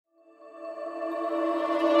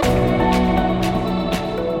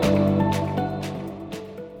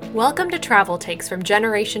Welcome to Travel Takes from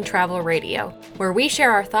Generation Travel Radio, where we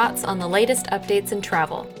share our thoughts on the latest updates in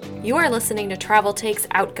travel. You are listening to Travel Takes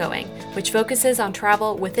Outgoing, which focuses on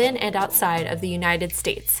travel within and outside of the United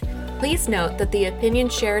States. Please note that the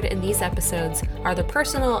opinions shared in these episodes are the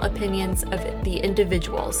personal opinions of the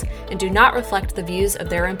individuals and do not reflect the views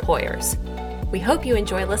of their employers. We hope you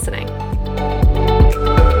enjoy listening.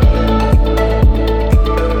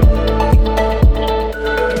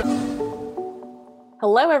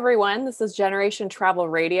 Hello, everyone. This is Generation Travel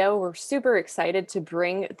Radio. We're super excited to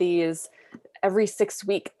bring these every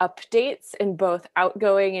 6-week updates in both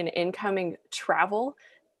outgoing and incoming travel.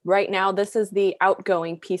 Right now, this is the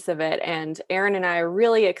outgoing piece of it, and Aaron and I are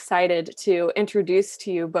really excited to introduce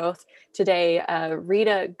to you both today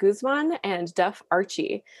Rita Guzman and Duff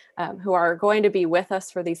Archie, who are going to be with us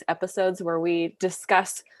for these episodes where we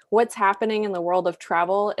discuss what's happening in the world of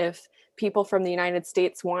travel, if people from the United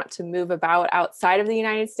States want to move about outside of the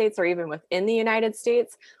United States or even within the United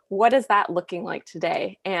States. What is that looking like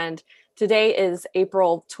today? And today is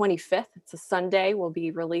April 25th. It's a Sunday. We'll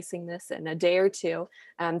be releasing this in a day or two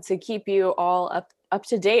to keep you all up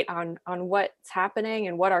to date on what's happening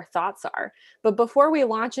and what our thoughts are. But before we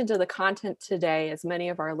launch into the content today, as many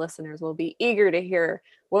of our listeners will be eager to hear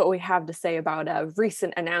what we have to say about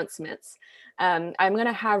recent announcements, I'm going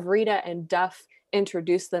to have Rita and Duff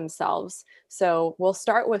introduce themselves. So we'll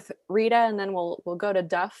start with Rita and then we'll go to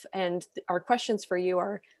Duff. And our questions for you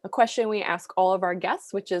are a question we ask all of our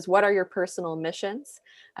guests, which is, what are your personal missions?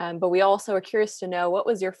 But we also are curious to know, what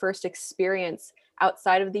was your first experience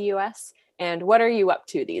outside of the US and what are you up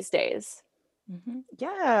to these days?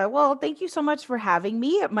 Yeah, well, thank you so much for having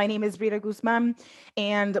me. My name is Rita Guzman,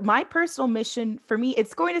 and my personal mission for me,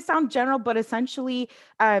 it's going to sound general, but essentially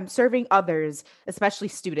serving others, especially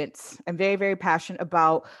students. I'm very, very passionate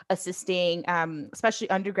about assisting, especially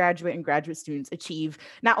undergraduate and graduate students achieve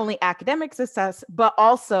not only academic success, but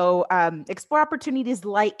also explore opportunities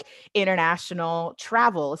like international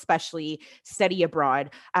travel, especially study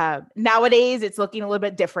abroad. Nowadays, it's looking a little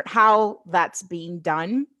bit different how that's being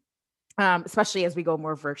done. Especially as we go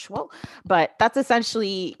more virtual. But that's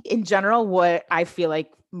essentially, in general, what I feel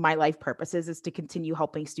like my life purpose is to continue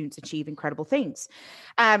helping students achieve incredible things.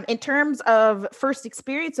 In terms of first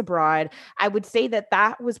experience abroad, I would say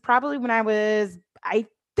that was probably when I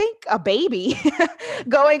think a baby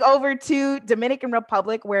going over to Dominican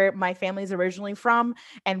Republic, where my family is originally from,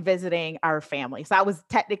 and visiting our family. So that was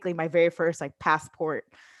technically my very first passport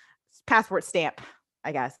stamp,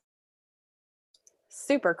 I guess.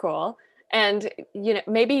 Super cool. And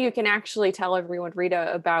maybe you can actually tell everyone,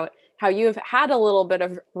 Rita, about how you've had a little bit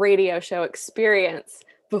of radio show experience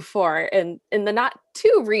before in the not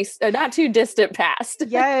too distant past.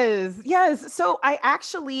 Yes. So I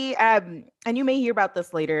actually, and you may hear about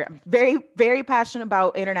this later, I'm very, very passionate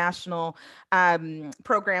about international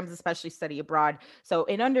programs, especially study abroad. So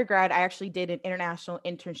in undergrad, I actually did an international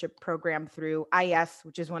internship program through IS,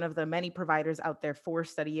 which is one of the many providers out there for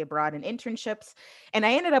study abroad and internships. And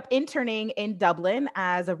I ended up interning in Dublin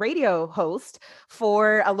as a radio host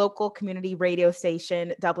for a local community radio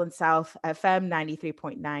station, Dublin South FM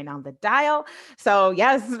 93.9 on the dial. So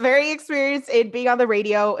yes, very experienced in being on the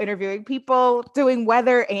radio, interviewing people, doing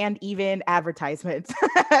weather, and even advertisements.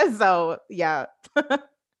 So yeah.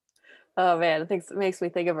 Oh man, it makes me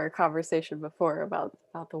think of our conversation before about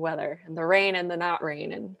the weather and the rain and the not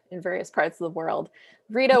rain in various parts of the world.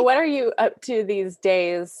 Rita, what are you up to these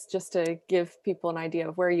days, just to give people an idea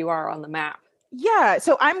of where you are on the map? Yeah,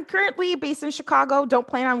 so I'm currently based in Chicago. Don't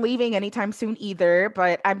plan on leaving anytime soon either,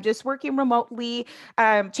 but I'm just working remotely,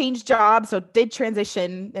 changed jobs. So did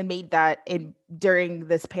transition and made that during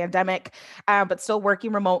this pandemic, but still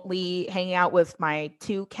working remotely, hanging out with my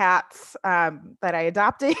 2 cats that I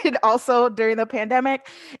adopted also during the pandemic.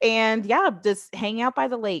 And yeah, just hanging out by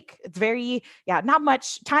the lake. It's not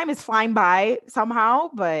much time is flying by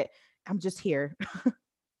somehow, but I'm just here.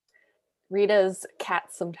 Rita's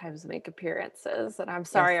cats sometimes make appearances, and I'm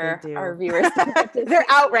sorry, Yes, our viewers don't get to They're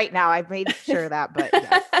out right now. I've made sure of that, but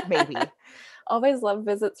yes, maybe. Always love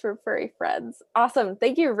visits from furry friends. Awesome.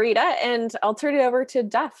 Thank you, Rita. And I'll turn it over to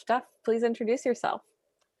Duff. Duff, please introduce yourself.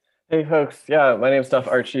 Hey, folks. Yeah, my name's Duff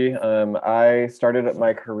Archie. I started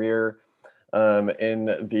my career in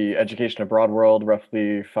the education abroad world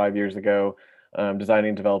roughly 5 years ago,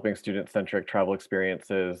 designing and developing student-centric travel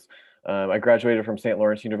experiences. I graduated from St.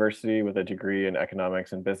 Lawrence University with a degree in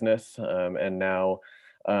economics and business, and now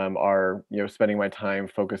are spending my time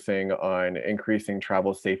focusing on increasing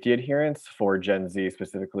travel safety adherence for Gen Z,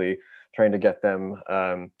 specifically trying to get them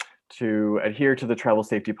to adhere to the travel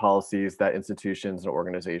safety policies that institutions and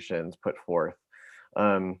organizations put forth.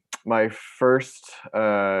 my first,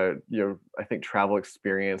 I think travel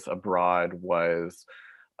experience abroad was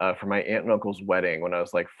for my aunt and uncle's wedding when I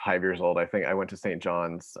was like 5 years old. I think I went to St.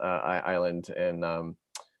 John's Island in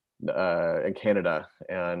Canada,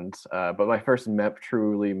 and but my first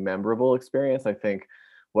truly memorable experience, I think,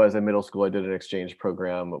 was in middle school. I did an exchange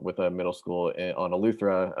program with a middle school on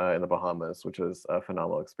Eleuthera in the Bahamas, which was a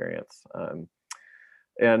phenomenal experience.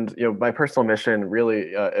 And my personal mission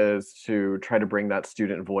really is to try to bring that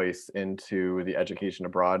student voice into the education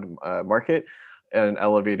abroad market, and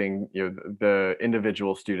elevating the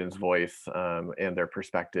individual student's voice and their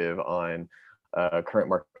perspective on current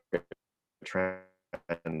market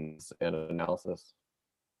trends and analysis.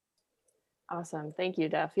 Awesome. Thank you,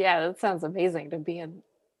 Def. Yeah, that sounds amazing to be in,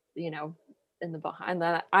 you know, in the behind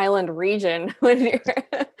that island region when you're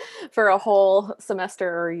for a whole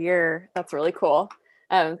semester or year. That's really cool.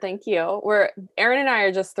 Thank you. Aaron and I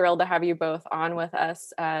are just thrilled to have you both on with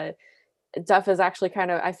us. Duff is actually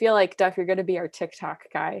I feel like Duff, you're going to be our TikTok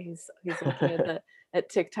guy. He's looking at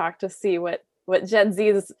TikTok to see what Gen Z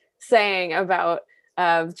is saying about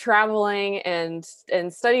traveling and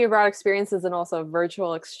study abroad experiences, and also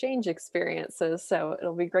virtual exchange experiences. So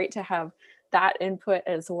it'll be great to have that input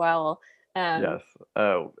as well. Yes.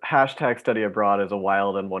 Hashtag study abroad is a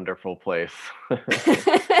wild and wonderful place.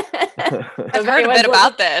 I've heard a bit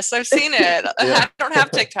about this. I've seen it. Yeah. I don't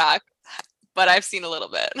have TikTok, but I've seen a little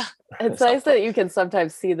bit. It's nice that you can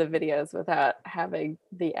sometimes see the videos without having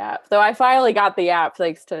the app. Though I finally got the app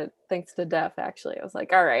thanks to Def, actually. I was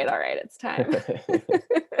like, all right, it's time.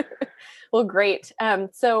 Well, great.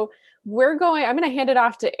 So I'm going to hand it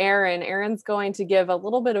off to Aaron. Aaron's going to give a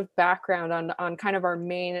little bit of background on kind of our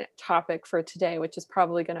main topic for today, which is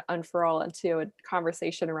probably going to unfurl into a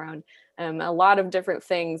conversation around a lot of different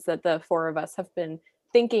things that the four of us have been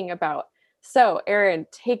thinking about. So Aaron,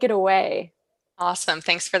 take it away. Awesome.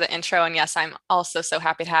 Thanks for the intro. And yes, I'm also so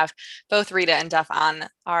happy to have both Rita and Duff on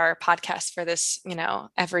our podcast for this,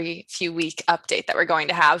 every few week update that we're going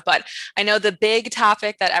to have. But I know the big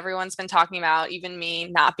topic that everyone's been talking about, even me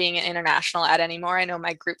not being an international ed anymore, I know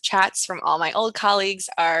my group chats from all my old colleagues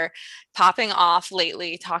are popping off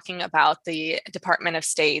lately, talking about the Department of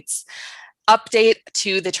State's update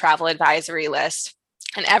to the travel advisory list.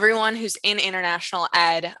 And everyone who's in international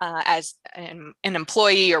ed as an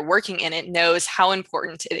employee or working in it knows how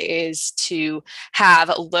important it is to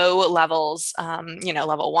have low levels,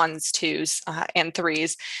 level 1s, 2s, and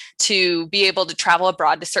 3s, to be able to travel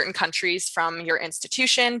abroad to certain countries from your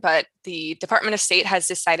institution. But the Department of State has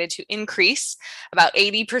decided to increase about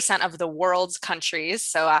 80% of the world's countries.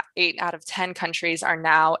 So 8 out of 10 countries are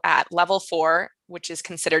now at level 4, which is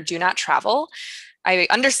considered do not travel. I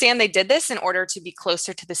understand they did this in order to be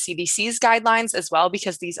closer to the CDC's guidelines as well,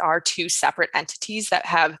 because these are two separate entities that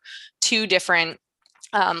have two different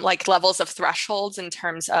levels of thresholds in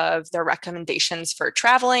terms of their recommendations for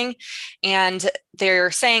traveling. And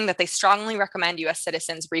they're saying that they strongly recommend US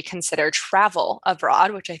citizens reconsider travel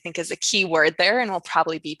abroad, which I think is a key word there and will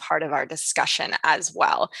probably be part of our discussion as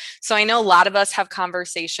well. So I know a lot of us have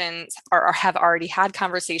conversations or have already had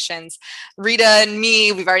conversations. Rita and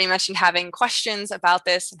me, we've already mentioned having questions about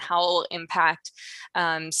this and how it will impact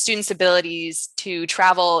students' abilities to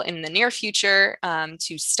travel in the near future,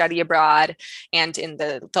 to study abroad, and in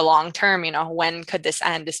the long term, when could this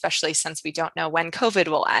end, especially since we don't know when COVID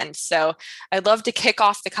will end. So I'd love to kick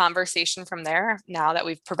off the conversation from there now that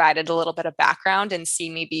we've provided a little bit of background, and see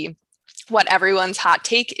maybe what everyone's hot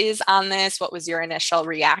take is on this. What was your initial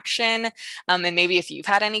reaction? And maybe if you've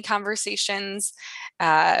had any conversations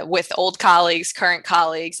with old colleagues, current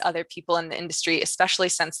colleagues, other people in the industry, especially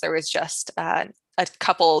since there was just a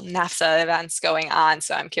couple NAFSA events going on.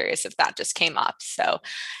 So I'm curious if that just came up. So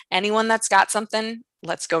anyone that's got something,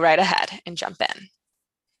 let's go right ahead and jump in.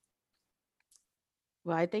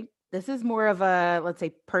 Well, I think this is more of a, let's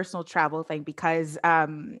say, personal travel thing, because I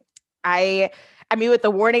mean, with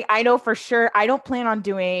the warning, I know for sure I don't plan on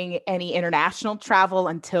doing any international travel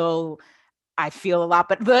until I feel a lot,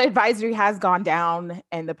 but the advisory has gone down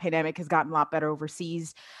and the pandemic has gotten a lot better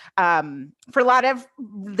overseas, for a lot of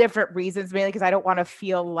different reasons, mainly because I don't want to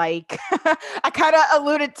feel like I kind of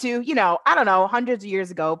alluded to, I don't know, hundreds of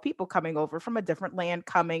years ago, people coming over from a different land,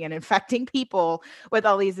 coming and infecting people with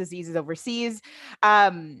all these diseases overseas.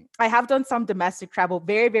 I have done some domestic travel,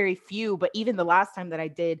 very, very few, but even the last time that I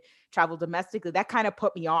did travel domestically, that kind of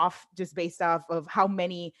put me off, just based off of how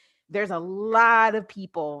many. There's a lot of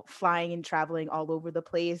people flying and traveling all over the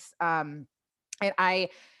place. And I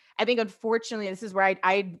think, unfortunately, this is where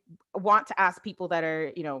I want to ask people that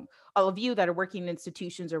are, all of you that are working in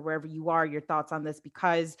institutions or wherever you are, your thoughts on this,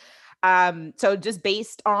 because So just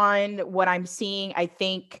based on what I'm seeing,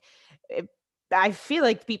 I feel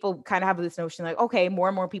like people kind of have this notion like, okay, more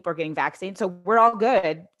and more people are getting vaccinated, so we're all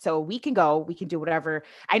good. So we can go, we can do whatever.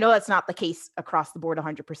 I know that's not the case across the board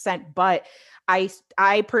 100%, but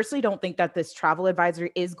I personally don't think that this travel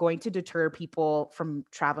advisory is going to deter people from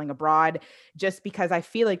traveling abroad, just because I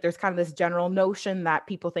feel like there's kind of this general notion that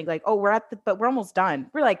people think like, oh, but we're almost done.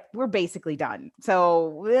 We're basically done.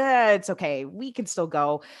 So it's okay. We can still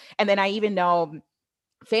go. And then I even know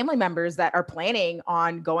family members that are planning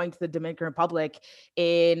on going to the Dominican Republic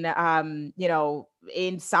in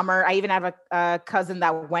summer. I even have a cousin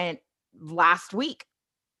that went last week.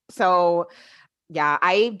 So yeah,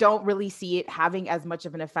 I don't really see it having as much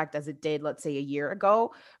of an effect as it did, let's say, a year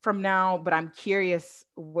ago from now, but I'm curious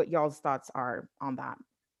what y'all's thoughts are on that.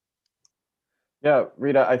 Yeah,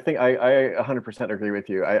 Rita, I think I 100% agree with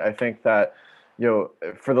you. I think that,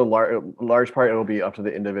 for the large part, it'll be up to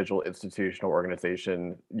the individual institutional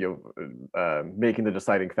organization, making the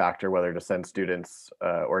deciding factor whether to send students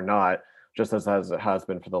or not, just as it has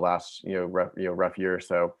been for the last, rough year or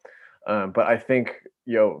so. But I think,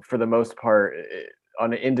 for the most part,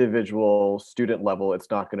 on an individual student level, it's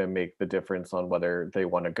not going to make the difference on whether they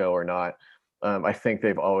want to go or not. I think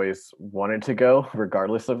they've always wanted to go,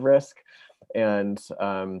 regardless of risk. And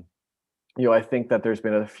I think that there's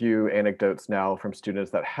been a few anecdotes now from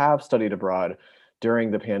students that have studied abroad during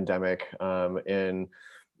the pandemic, in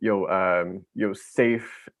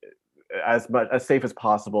safe, as safe as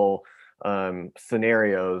possible,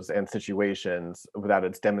 scenarios and situations, that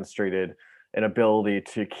it's demonstrated an ability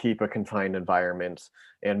to keep a confined environment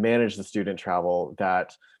and manage the student travel,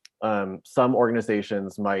 that some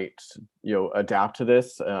organizations might adapt to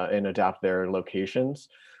this and adapt their locations.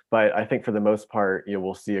 But I think for the most part,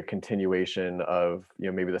 we'll see a continuation of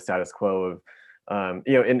maybe the status quo of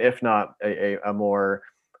and if not a more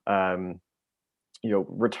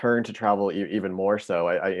return to travel even more so.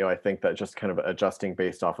 I think that just kind of adjusting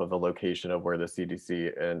based off of the location of where the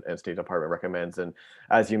CDC and State Department recommends. And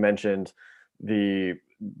as you mentioned, the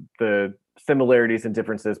similarities and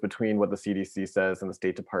differences between what the CDC says and the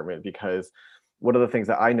State Department, because one of the things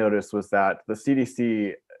that I noticed was that the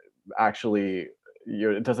CDC actually,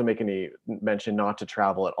 it doesn't make any mention not to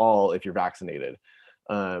travel at all if you're vaccinated.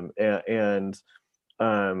 And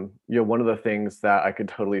one of the things that I could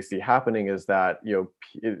totally see happening is that,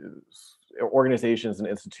 organizations and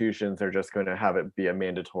institutions are just going to have it be a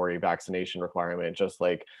mandatory vaccination requirement, just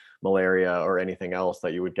like malaria or anything else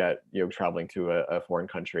that you would get, traveling to a foreign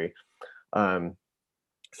country.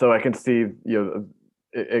 So I can see,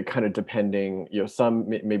 it kind of depending,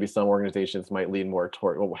 maybe some organizations might lean more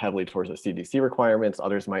heavily towards the CDC requirements.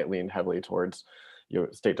 Others might lean heavily towards,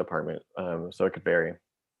 State Department. So it could vary.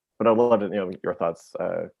 But I'd love to, your thoughts,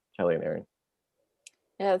 Kelly and Aaron.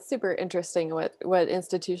 Yeah, it's super interesting what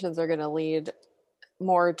institutions are going to lead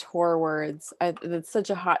more towards. It's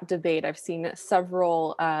such a hot debate. I've seen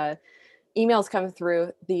several emails come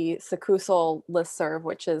through the SACUSL listserv,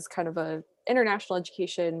 which is kind of a international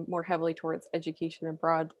education, more heavily towards education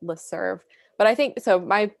abroad listserv. But I think, so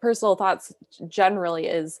my personal thoughts generally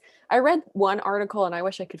is, I read one article and I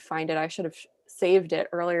wish I could find it. I should have saved it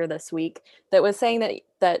earlier this week, that was saying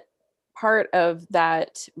that part of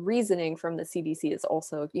that reasoning from the CDC is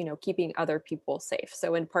also, keeping other people safe.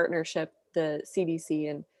 So in partnership, the CDC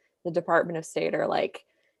and the Department of State are like,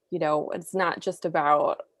 it's not just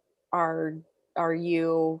about are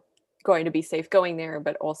you going to be safe going there,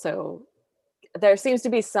 but also there seems to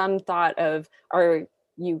be some thought of, are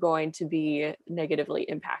you going to be negatively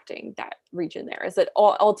impacting that region there? Is it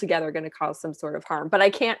altogether going to cause some sort of harm? But I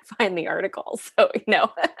can't find the article, so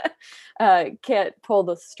can't pull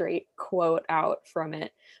the straight quote out from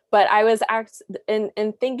it. But I was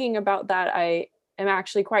in thinking about that, I am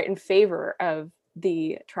actually quite in favor of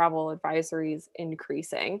the travel advisories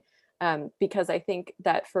increasing, because I think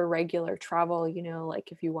that for regular travel,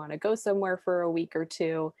 like if you want to go somewhere for a week or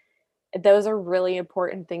two, those are really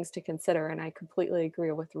important things to consider. And I completely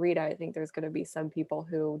agree with Rita. I think there's going to be some people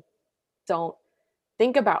who don't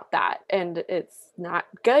think about that, and it's not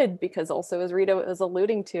good, because also, as Rita was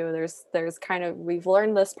alluding to, there's kind of, we've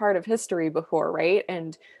learned this part of history before, right?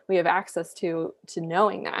 And we have access to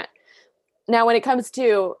knowing that. Now, when it comes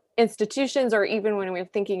to institutions, or even when we're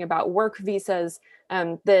thinking about work visas,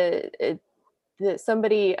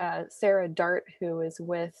 somebody, Sarah Dart, who is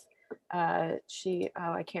with I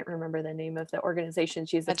can't remember the name of the organization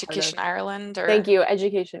she's a Education part of. Ireland, or Thank you,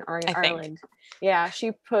 Education I Ireland. think. Yeah,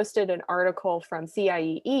 she posted an article from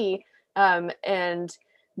CIEE, and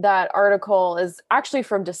that article is actually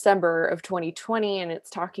from December of 2020, and it's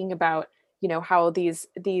talking about how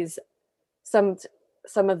some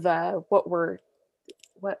some of the what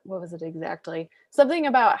was it exactly? Something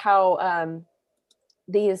about how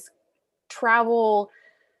these travel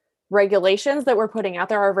regulations that we're putting out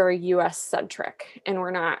there are very US centric, and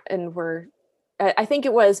I think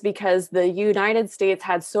it was because the United States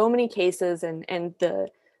had so many cases, and the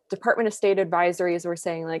Department of State advisories were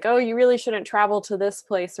saying like, oh, you really shouldn't travel to this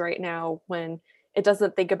place right now, when it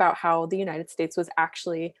doesn't think about how the United States was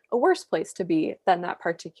actually a worse place to be than that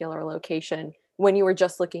particular location when you were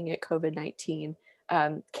just looking at COVID-19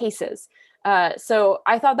 cases. So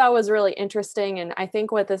I thought that was really interesting. And I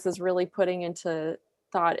think what this is really putting into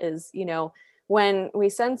thought is, when we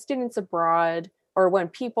send students abroad, or when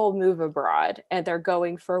people move abroad and they're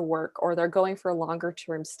going for work or they're going for longer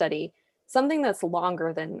term study, something that's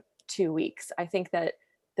longer than 2 weeks, I think that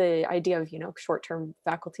the idea of, short-term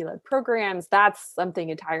faculty-led programs, that's something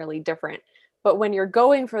entirely different. But when you're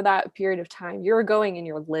going for that period of time, you're going and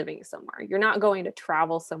you're living somewhere. You're not going to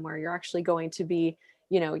travel somewhere. You're actually going to be,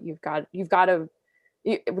 you've got to,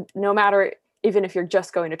 no matter, even if you're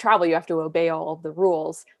just going to travel, you have to obey all of the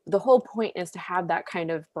rules. The whole point is to have that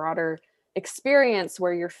kind of broader experience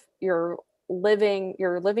where you're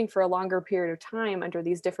living for a longer period of time under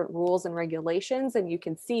these different rules and regulations, and you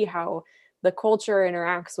can see how the culture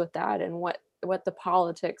interacts with that, and what the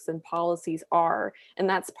politics and policies are, and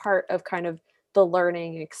that's part of kind of the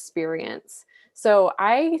learning experience. So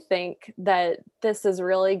I think that this is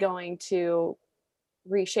really going to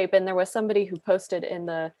reshape, and there was somebody who posted in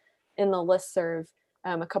the listserv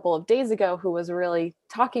a couple of days ago who was really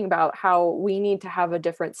talking about how we need to have a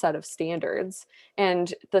different set of standards.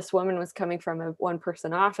 And this woman was coming from a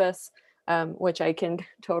one-person office, which I can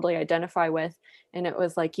totally identify with. And it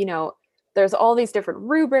was like, there's all these different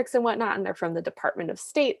rubrics and whatnot, and they're from the Department of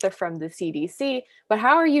State, they're from the CDC, but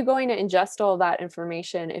how are you going to ingest all that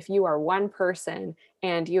information if you are one person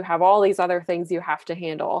and you have all these other things you have to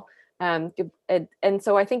handle? And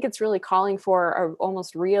so I think it's really calling for a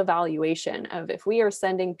almost reevaluation of, if we are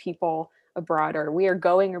sending people abroad, or we are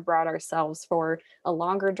going abroad ourselves for a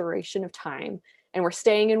longer duration of time, and we're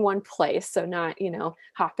staying in one place, so not,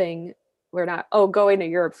 hopping, we're not, going to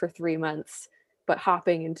Europe for 3 months, but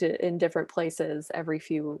hopping in different places every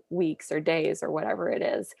few weeks or days or whatever it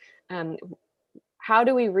is. How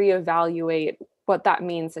do we reevaluate what that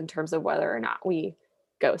means in terms of whether or not we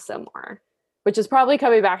go somewhere? Which is probably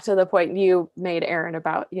coming back to the point you made, Aaron,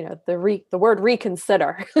 about, the word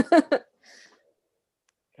reconsider.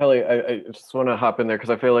 Kelly, I just want to hop in there because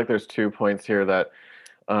I feel like there's 2 points here that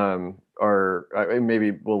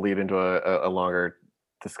maybe will lead into a longer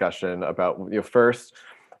discussion about, first,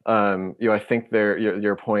 I think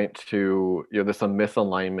your point to, there's some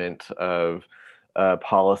misalignment of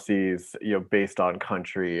policies, based on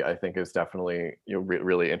country, I think is definitely,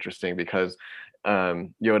 really interesting, because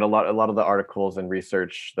in a lot of the articles and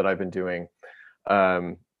research that I've been doing,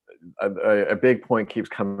 a big point keeps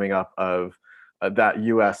coming up of that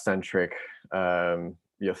US centric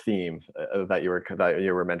theme that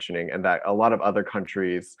you were mentioning, and that a lot of other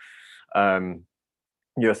countries,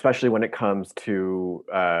 especially when it comes to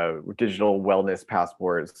digital wellness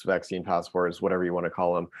passports, vaccine passports, whatever you want to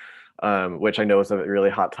call them, which I know is a really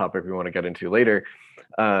hot topic we want to get into later.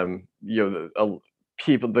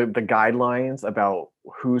 The guidelines about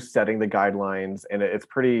who's setting the guidelines, and it's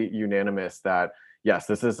pretty unanimous that yes,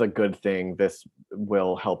 this is a good thing. This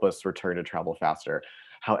will help us return to travel faster.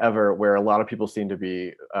 However, where a lot of people seem to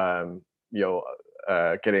be,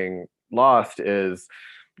 getting lost is,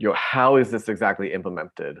 how is this exactly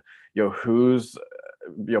implemented? Who's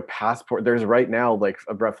passport, there's right now like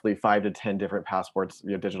roughly 5 to 10 different passports,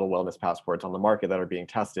 digital wellness passports on the market that are being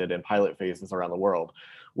tested in pilot phases around the world.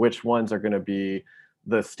 Which ones are going to be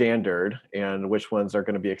the standard, and which ones are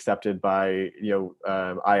going to be accepted by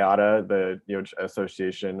IATA, the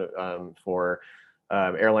Association for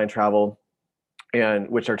Airline Travel, and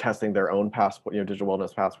which are testing their own passport, digital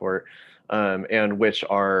wellness passport, and which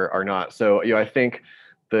are not. So I think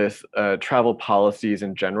this travel policies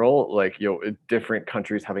in general, like different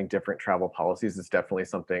countries having different travel policies, is definitely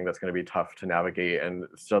something that's going to be tough to navigate, and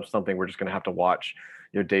something we're just going to have to watch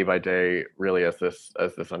day by day, really, as this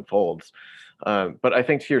unfolds. But I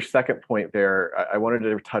think to your second point there, I wanted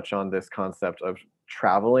to touch on this concept of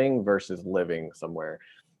traveling versus living somewhere.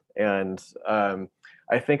 And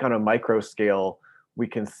I think on a micro scale, we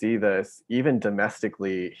can see this even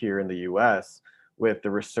domestically here in the US with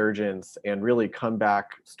the resurgence and really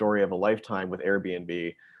comeback story of a lifetime with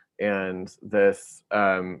Airbnb, and this,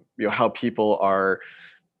 how people are,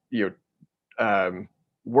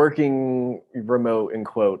 working remote in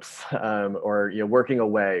quotes, or working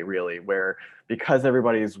away, really, where because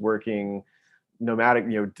everybody's working nomadic,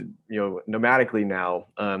 nomadically now.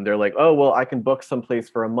 They're like, oh, well, I can book someplace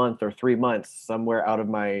for a month or 3 months somewhere out of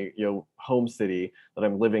my, home city that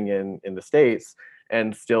I'm living in the States,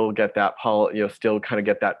 and still get that, still kind of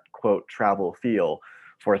get that quote travel feel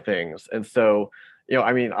for things. And so,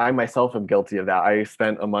 I mean, I myself am guilty of that. I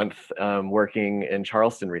spent a month working in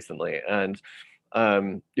Charleston recently, and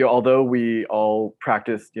although we all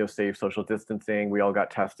practiced, safe social distancing, we all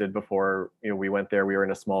got tested before, we went there. We were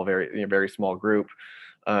in a small, very small group.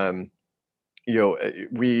 Um,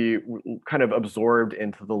 we kind of absorbed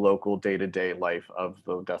into the local day-to-day life of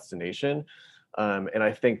the destination. And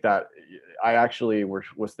I think that I actually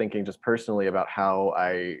was thinking just personally about how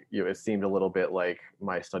it seemed a little bit like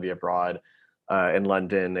my study abroad in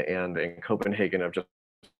London and in Copenhagen, of just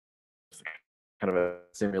kind of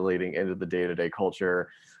assimilating into the day-to-day culture,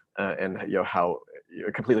 and how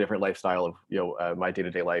a completely different lifestyle of my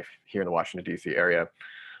day-to-day life here in the Washington D.C. area.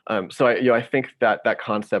 So I think that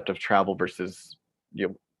concept of travel versus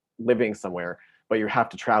living somewhere, but you have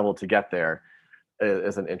to travel to get there,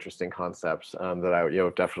 is an interesting concept that I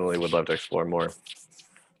definitely would love to explore more.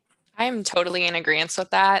 I'm totally in agreement with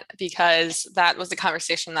that, because that was a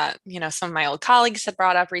conversation that, some of my old colleagues had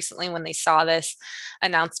brought up recently when they saw this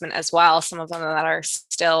announcement as well. Some of them that are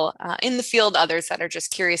still in the field, others that are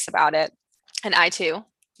just curious about it. And I too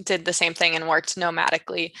did the same thing and worked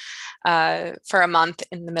nomadically for a month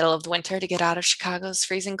in the middle of the winter to get out of Chicago's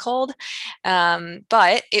freezing cold.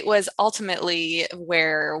 But it was ultimately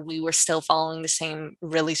where we were still following the same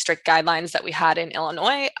really strict guidelines that we had in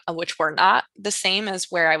Illinois, which were not the same as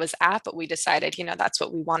where I was at, but we decided, that's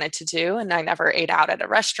what we wanted to do. And I never ate out at a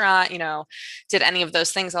restaurant, did any of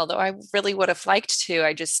those things, although I really would have liked to.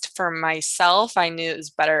 I just, for myself, I knew it was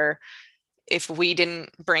better if we didn't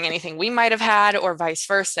bring anything we might have had, or vice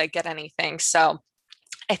versa, get anything. So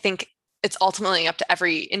I think it's ultimately up to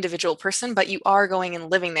every individual person, but you are going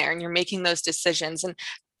and living there and you're making those decisions. And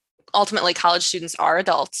ultimately, college students are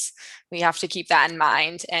adults. We have to keep that in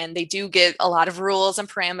mind. And they do get a lot of rules and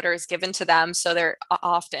parameters given to them. So they're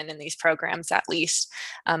often in these programs, at least,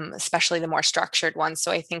 especially the more structured ones.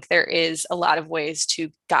 So I think there is a lot of ways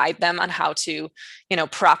to guide them on how to,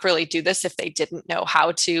 properly do this if they didn't know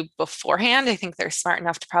how to beforehand. I think they're smart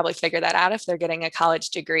enough to probably figure that out if they're getting a college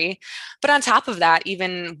degree. But on top of that,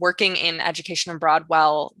 even working in education abroad,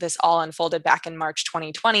 while this all unfolded back in March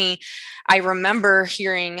 2020, I remember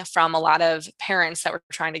hearing from a lot of parents that were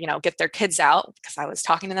trying to, get their kids out, because I was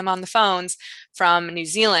talking to them on the phones, from New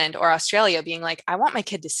Zealand or Australia, being like, I want my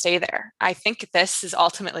kid to stay there. I think this is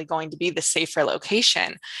ultimately going to be the safer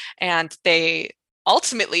location. And they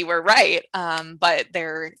ultimately were right. But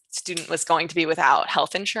their student was going to be without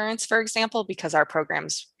health insurance, for example, because our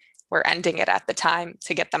programs were ending it at the time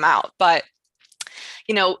to get them out. But,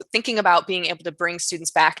 thinking about being able to bring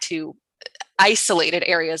students back to isolated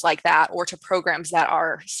areas like that, or to programs that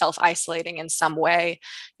are self-isolating in some way,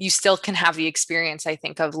 you still can have the experience, I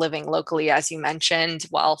think, of living locally, as you mentioned,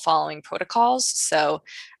 while following protocols. So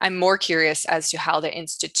I'm more curious as to how the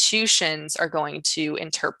institutions are going to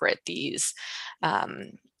interpret these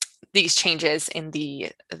changes in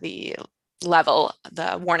the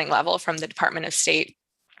warning level from the Department of State.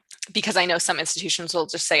 Because I know some institutions will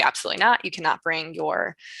just say, absolutely not, you cannot bring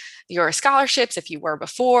your scholarships if you were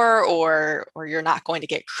before, or you're not going to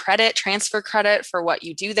get transfer credit for what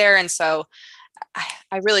you do there. And so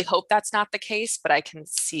I really hope that's not the case, but I can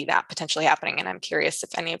see that potentially happening. And I'm curious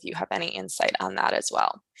if any of you have any insight on that as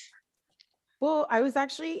well. Well, I was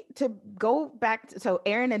actually, to go back to, so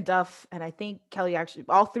Aaron and Duff, and I think Kelly, actually,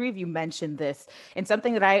 all three of you mentioned this, and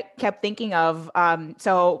something that I kept thinking of.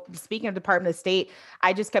 So speaking of Department of State,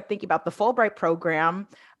 I just kept thinking about the Fulbright program,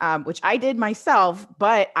 which I did myself,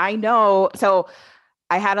 but I know, so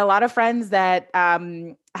I had a lot of friends that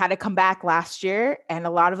had to come back last year, and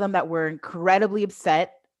a lot of them that were incredibly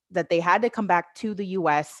upset that they had to come back to the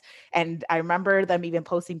US. And I remember them even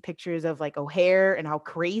posting pictures of like O'Hare and how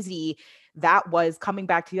crazy that was, coming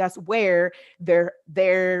back to the US, where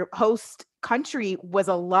their host country was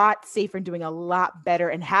a lot safer and doing a lot better,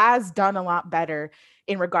 and has done a lot better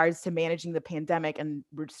in regards to managing the pandemic and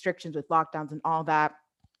restrictions with lockdowns and all that.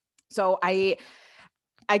 So I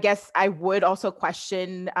guess I would also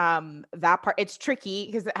question that part. It's tricky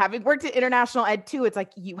because, having worked at international ed too, it's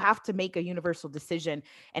like you have to make a universal decision,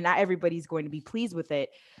 and not everybody's going to be pleased with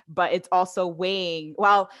it. But it's also weighing,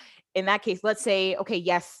 well, in that case, let's say, okay,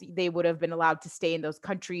 yes, they would have been allowed to stay in those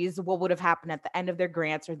countries. What would have happened at the end of their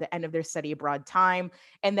grants or the end of their study abroad time?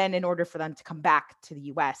 And then in order for them to come back to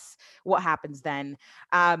the US, what happens then?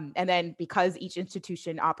 And then, because each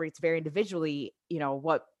institution operates very individually,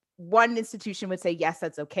 one institution would say, yes,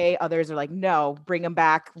 that's okay. Others are like, no, bring them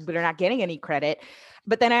back. They're not getting any credit.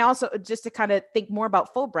 But then I also, just to kind of think more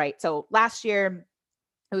about Fulbright. So last year,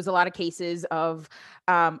 it was a lot of cases of,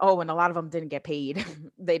 and a lot of them didn't get paid.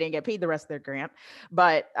 They didn't get paid the rest of their grant,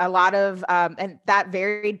 but a lot of, and that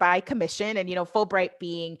varied by commission. And, Fulbright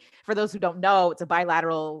being, for those who don't know, it's a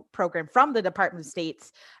bilateral program from the Department of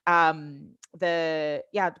State's, Department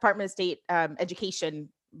of State education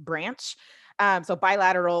branch. So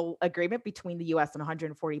bilateral agreement between the US and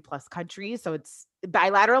 140 plus countries. So it's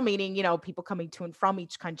bilateral, meaning, people coming to and from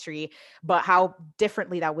each country, but how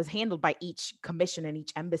differently that was handled by each commission and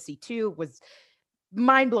each embassy too was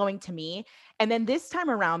mind blowing to me. And then this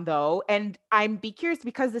time around though, and I'm be curious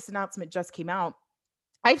because this announcement just came out,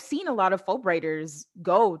 I've seen a lot of Fulbrighters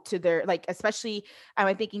go to their, like, especially,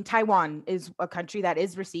 I'm thinking Taiwan is a country that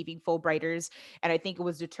is receiving Fulbrighters. And I think it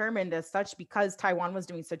was determined as such because Taiwan was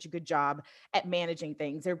doing such a good job at managing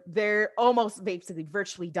things. They're almost basically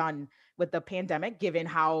virtually done with the pandemic, given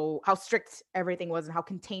how strict everything was and how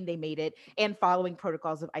contained they made it and following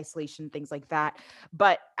protocols of isolation, things like that.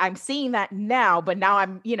 But I'm seeing that now, but now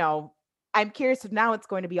I'm curious if now it's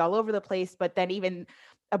going to be all over the place. But then even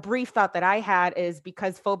a brief thought that I had is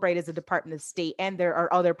because Fulbright is a Department of State and there are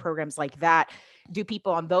other programs like that, do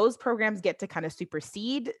people on those programs get to kind of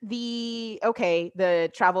supersede the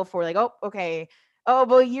travel for like,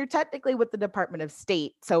 well, you're technically with the Department of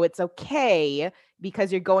State, so it's okay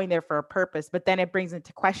because you're going there for a purpose. But then it brings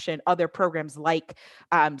into question other programs like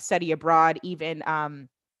study abroad, even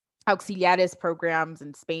auxiliares programs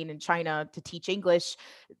in Spain and China to teach English.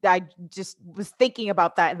 I just was thinking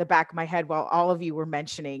about that in the back of my head while all of you were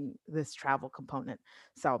mentioning this travel component.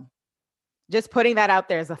 So just putting that out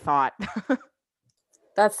there as a thought.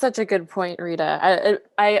 That's such a good point, Rita.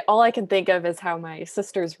 I all I can think of is how my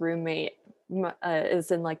sister's roommate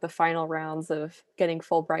is in like the final rounds of getting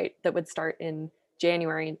Fulbright that would start in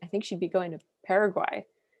January. And I think she'd be going to Paraguay.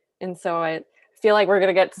 And so I feel like we're going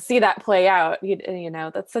to get to see that play out.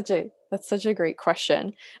 That's such a great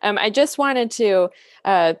question. I just wanted to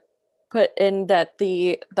put in that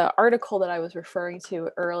the article that I was referring to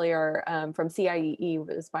earlier from CIEE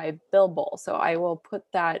was by Bill Bull. So I will put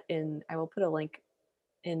a link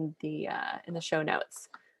in the show notes.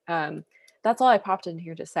 That's all I popped in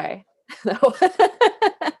here to say.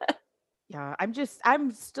 Yeah,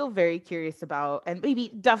 I'm still very curious about, and maybe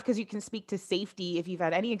Duff, because you can speak to safety if you've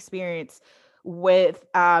had any experience with,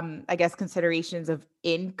 I guess, considerations of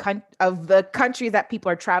of the countries that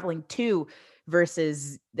people are traveling to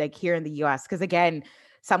versus like here in the US. Because again,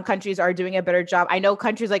 some countries are doing a better job. I know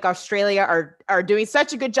countries like Australia are doing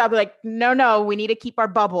such a good job. They're like, no, we need to keep our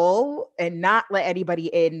bubble and not let anybody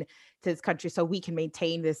in to this country so we can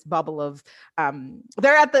maintain this bubble of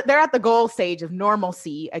they're at the goal stage of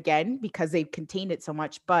normalcy again because they've contained it so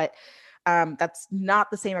much. But that's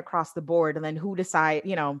not the same across the board. And then who decide,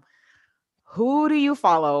 who do you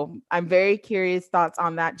follow? I'm very curious thoughts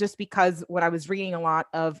on that, just because when I was reading a lot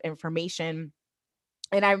of information,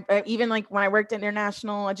 and I even like when I worked in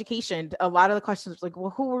international education, a lot of the questions were like, well,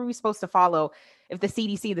 who are we supposed to follow if the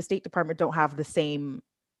CDC, the State Department don't have the same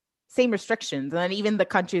restrictions, and then even the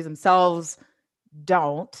countries themselves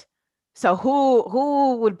don't. So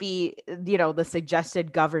who would be, the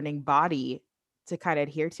suggested governing body to kind of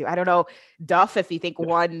adhere to? I don't know, Duff, if you think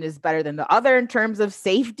one is better than the other in terms of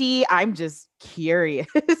safety. I'm just curious.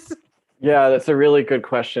 Yeah, that's a really good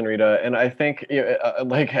question, Rita. And I think,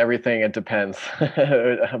 like everything, it depends.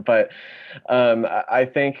 But I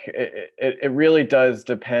think it really does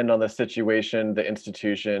depend on the situation, the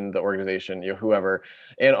institution, the organization, whoever,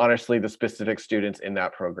 and honestly, the specific students in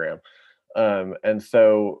that program. And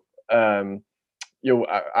so,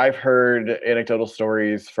 I've heard anecdotal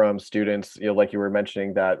stories from students, like you were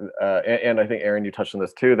mentioning that, and I think Aaron, you touched on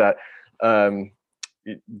this too, that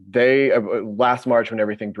they last March when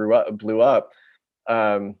everything blew up,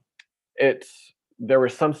 there were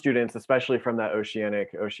some students, especially from that Oceania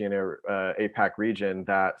APAC region,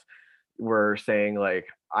 that were saying like,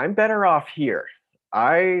 I'm better off here.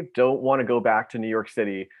 I don't want to go back to New York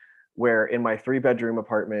City, where in my 3-bedroom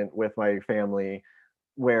apartment with my family,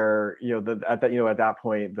 where at that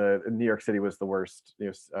point the New York City was the worst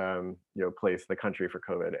place in the country for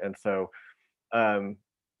COVID, and so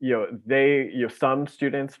some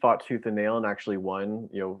students fought tooth and nail and actually won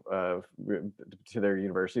to their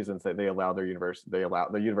universities, and said the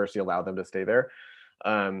university allowed them to stay there.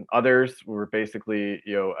 Others were basically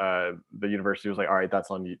the university was like, all right,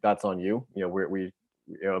 that's on you. We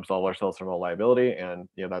absolve ourselves from all liability, and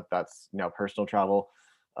that's now personal travel,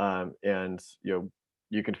 and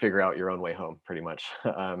you can figure out your own way home pretty much.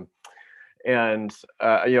 And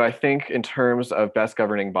I think in terms of best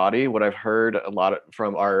governing body, what I've heard a lot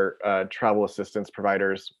from our travel assistance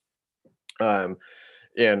providers, um,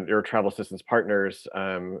 and your travel assistance partners.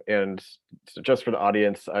 And so just for the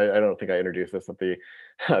audience, I don't think I introduced this at the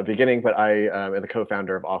beginning, but I am the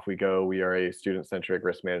co-founder of Off We Go. We are a student-centric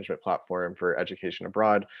risk management platform for education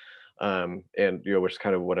abroad. And which is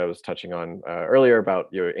kind of what I was touching on earlier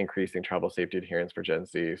about increasing travel safety adherence for Gen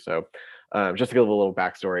Z. So just to give a little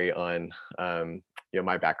backstory on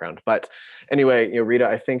my background. But anyway, Rita,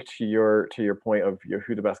 I think to your point of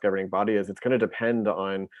who the best governing body is, it's going to depend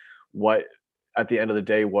on what, at the end of the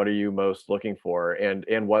day, what are you most looking for,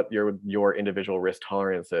 and what your individual risk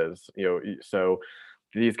tolerance is. So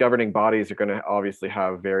these governing bodies are going to obviously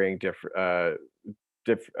have varying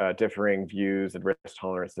differing views and risk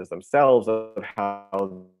tolerances themselves of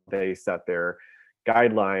how they set their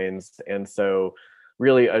guidelines, and so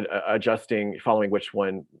really adjusting, following which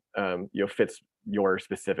one fits your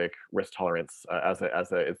specific risk tolerance as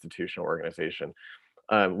an institutional organization.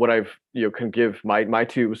 What I've can give my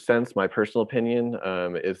 2 cents, my personal opinion,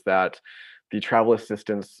 is that the travel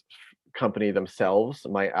assistance company themselves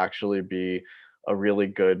might actually be a really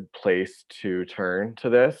good place to turn to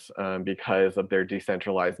this, because of their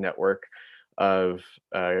decentralized network of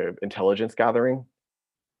intelligence gathering.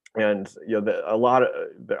 And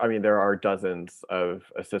there are dozens of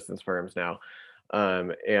assistance firms now,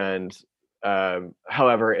 and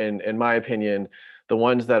however, in my opinion, the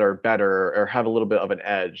ones that are better or have a little bit of an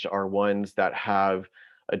edge are ones that have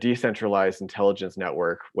a decentralized intelligence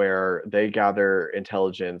network where they gather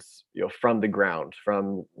intelligence, from the ground,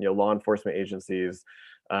 from law enforcement agencies,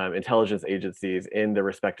 intelligence agencies in the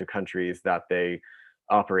respective countries that they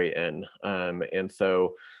operate in, and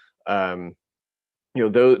so.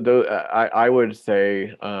 Those I would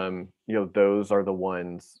say, those are the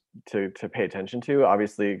ones to pay attention to.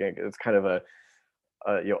 Obviously, it's kind of a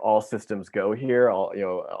all systems go here,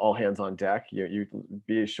 all hands on deck. You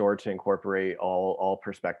be sure to incorporate all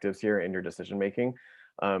perspectives here in your decision making.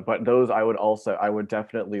 But those I would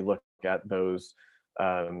definitely look at those,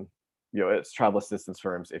 it's travel assistance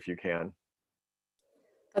firms if you can.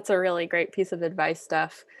 That's a really great piece of advice,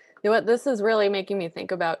 Steph. You know what this is really making me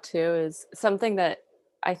think about too is something that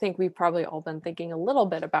I think we've probably all been thinking a little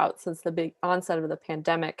bit about since the big onset of the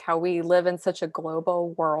pandemic, how we live in such a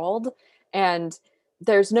global world and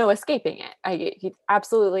there's no escaping it.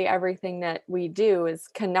 Absolutely everything that we do is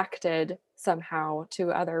connected somehow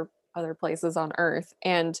to other places on earth.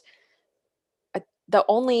 And the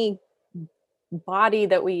only body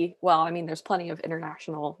that there's plenty of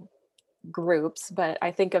international groups, but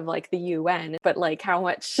I think of like the UN, but like how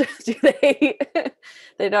much do they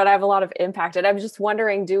they don't have a lot of impact. And I'm just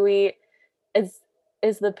wondering, is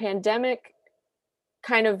the pandemic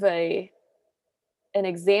kind of an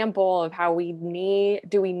example of how we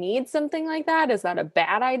need something like that? Is that a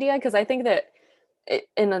bad idea? Because I think that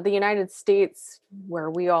in the United States,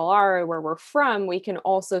 where we all are, where we're from, we can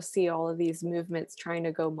also see all of these movements trying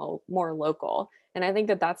to go more local. And I think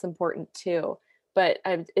that that's important too. But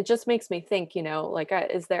it just makes me think, like,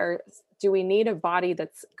 do we need a body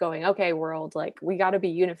that's going, okay, world, like, we got to be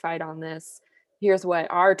unified on this. Here's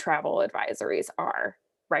what our travel advisories are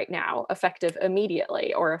right now, effective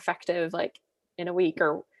immediately or effective like in a week,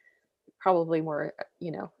 or probably more,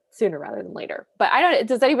 sooner rather than later. But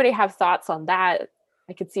does anybody have thoughts on that?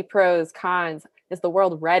 I could see pros, cons. Is the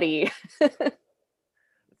world ready? It's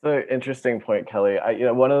an interesting point, Kelly.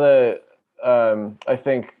 One of the, I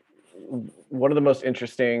think one of the most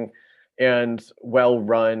interesting and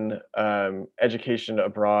well-run education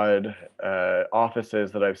abroad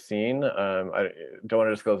offices that I've seen. I don't want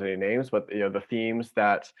to disclose any names, but the themes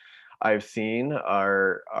that I've seen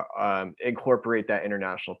are incorporate that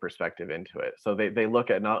international perspective into it. So they look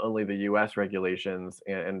at not only the U.S. regulations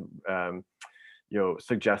and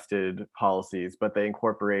suggested policies, but they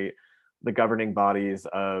incorporate the governing bodies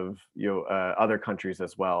of other countries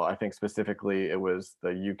as well. I think specifically it was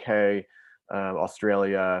the UK,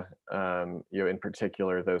 Australia, in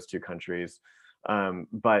particular, those 2 countries.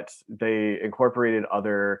 But they incorporated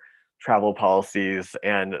other travel policies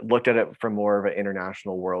and looked at it from more of an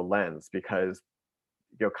international world lens, because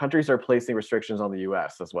countries are placing restrictions on the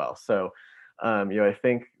US as well. So I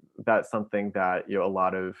think that's something that a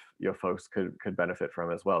lot of folks could benefit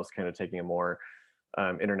from as well, as kind of taking a more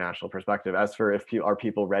international perspective. As for are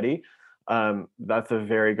people ready, that's a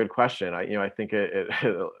very good question. I think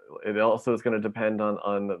it also is going to depend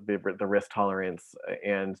on the risk tolerance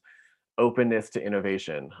and openness to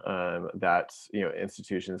innovation that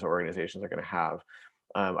institutions or organizations are going to have.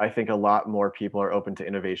 I think a lot more people are open to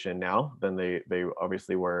innovation now than they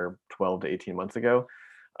obviously were 12 to 18 months ago.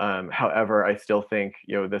 However, I still think,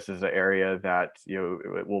 this is an area that,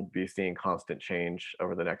 it will be seeing constant change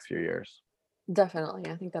over the next few years. Definitely.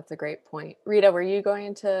 I think that's a great point. Rita, were you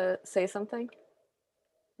going to say something?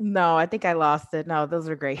 No, I think I lost it. No, those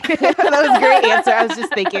are great. That was a great answer. I was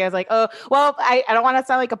just thinking, I was like, oh, well, I don't want to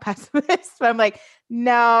sound like a pessimist, but I'm like,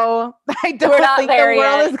 no, I don't think the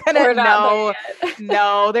world is gonna.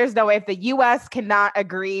 No, there's no way. If the US cannot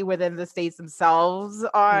agree within the states themselves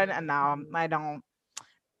on, and no,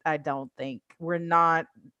 I don't think we're not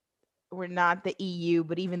the EU,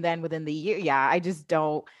 but even then within the EU, yeah, I just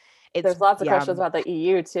don't. There's lots of questions about the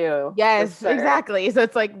EU too. Yes, sure. Exactly. So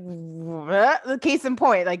it's like the case in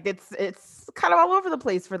point, like it's kind of all over the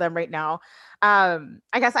place for them right now. I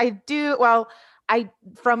guess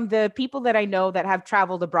from the people that I know that have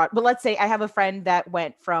traveled abroad, but let's say I have a friend that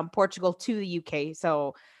went from Portugal to the UK,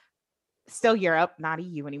 so still Europe, not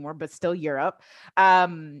EU anymore, but still Europe.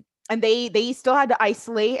 And they still had to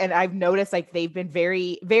isolate, and I've noticed like they've been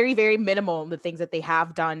very, very, very minimal in the things that they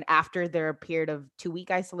have done after their period of 2-week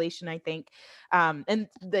isolation, I think. And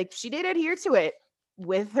like she did adhere to it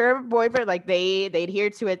with her boyfriend, like they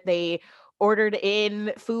adhered to it. They ordered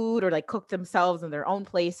in food or like cooked themselves in their own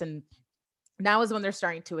place, and now is when they're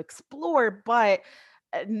starting to explore, but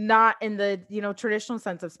not in the traditional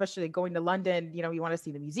sense, especially going to London. You want to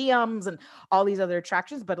see the museums and all these other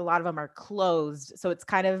attractions, but a lot of them are closed, so it's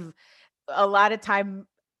kind of a lot of time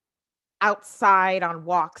outside on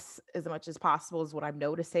walks as much as possible is what I'm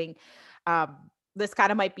noticing. This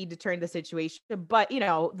kind of might be deterring the situation, but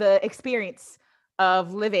the experience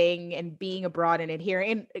of living and being abroad and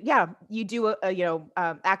adhering, and yeah, you do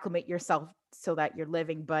acclimate yourself so that you're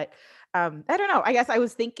living. But I don't know, I guess I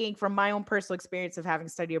was thinking from my own personal experience of having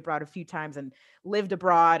studied abroad a few times and lived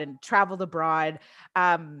abroad and traveled abroad.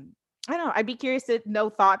 I don't know, I'd be curious to know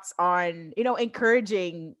thoughts on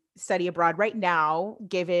encouraging study abroad right now,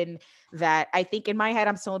 given that I think in my head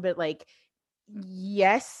I'm still a bit like,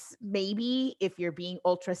 yes, maybe if you're being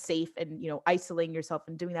ultra safe and isolating yourself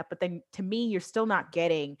and doing that, but then to me you're still not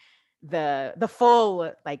getting the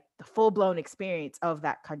full blown experience of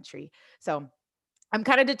that country. So I'm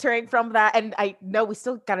kind of deterring from that. And I know we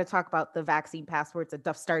still got to talk about the vaccine passports that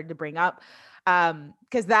Duff started to bring up.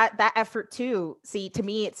 Because that effort too, see, to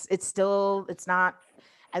me, it's not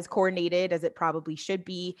as coordinated as it probably should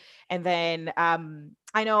be. And then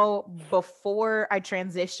I know before I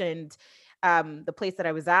transitioned, the place that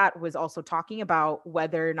I was at was also talking about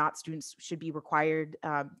whether or not students should be required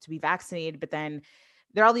to be vaccinated. But then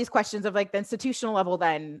there are all these questions of like the institutional level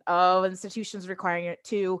then of institutions requiring it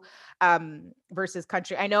too, versus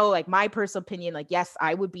country. I know like my personal opinion, like, yes,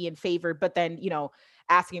 I would be in favor, but then,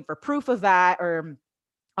 asking for proof of that or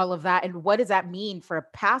all of that. And what does that mean for a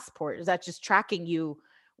passport? Is that just tracking you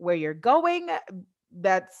where you're going?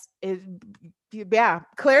 Yeah,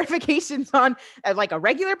 clarifications on like a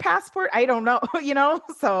regular passport. I don't know,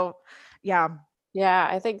 so yeah. Yeah,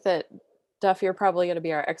 I think that Duff, you're probably going to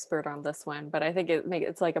be our expert on this one, but I think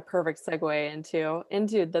it's like a perfect segue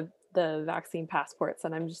into the vaccine passports.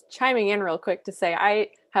 And I'm just chiming in real quick to say I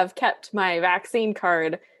have kept my vaccine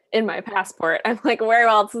card in my passport. I'm like, where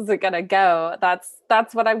else is it going to go? That's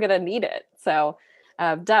what I'm going to need it. So,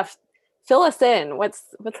 Duff, fill us in.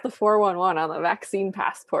 What's the 411 on the vaccine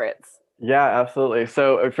passports? Yeah, absolutely.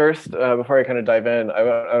 So first, before I kind of dive in, I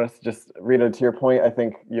want to just read it to your point. I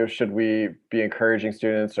think, should we be encouraging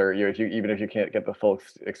students, or even if you can't get the full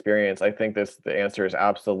experience, I think the answer is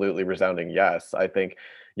absolutely resounding yes. I think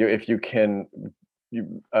if you can,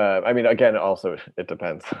 I mean, again, also it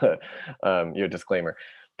depends. Disclaimer,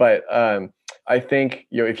 but I think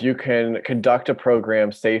if you can conduct a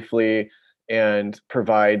program safely and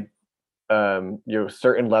provide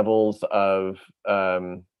certain levels of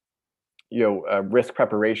risk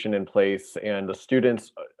preparation in place, and the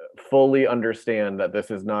students fully understand that this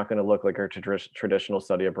is not going to look like a traditional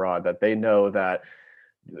study abroad, that they know that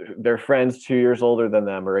their friends 2 years older than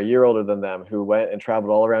them or a year older than them who went and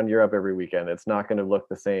traveled all around Europe every weekend, it's not going to look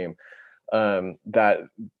the same. That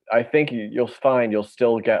I think you'll find you'll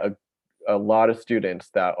still get a lot of students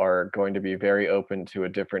that are going to be very open to a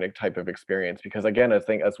different type of experience, because again, I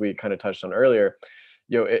think as we kind of touched on earlier,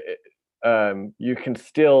 you can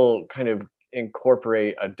still kind of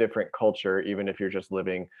incorporate a different culture, even if you're just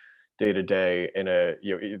living day to day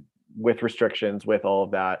in with restrictions, with all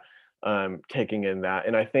of that, taking in that.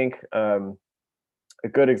 And I think a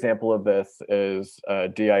good example of this is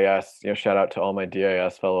DIS. Shout out to all my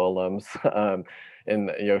DIS fellow alums,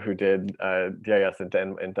 who did DIS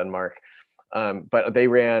in Denmark. But they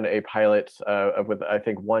ran a pilot with, I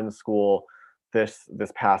think, one school this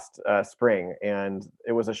past spring, and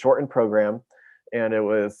it was a shortened program. and it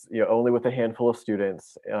was only with a handful of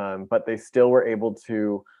students, but they still were able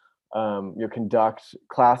to conduct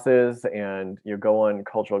classes and go on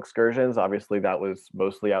cultural excursions. Obviously, that was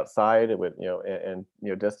mostly outside with and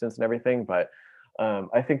distance and everything, but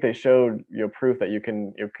I think they showed proof that you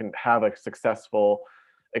can have a successful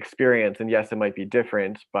experience, and yes, it might be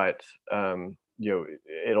different, but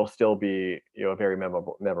it'll still be a very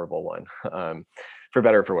memorable one, for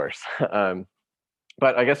better or for worse.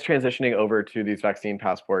 But I guess transitioning over to these vaccine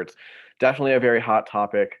passports, definitely a very hot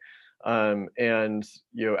topic. And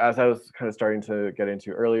as I was kind of starting to get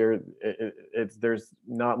into earlier, there's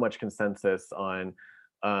not much consensus on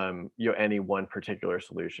any one particular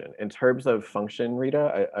solution. In terms of function,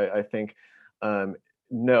 Rita, I think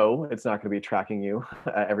no, it's not going to be tracking you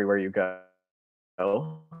everywhere you go.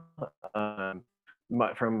 Um,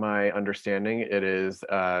 from my understanding, it is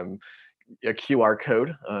a QR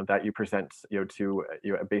code that you present, to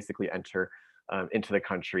basically enter into the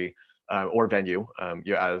country or venue,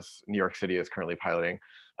 as New York City is currently piloting,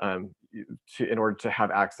 in order to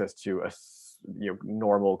have access to a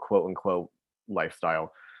normal quote unquote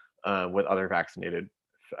lifestyle with other vaccinated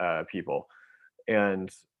people. And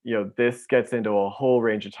this gets into a whole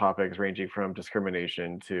range of topics, ranging from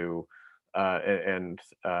discrimination to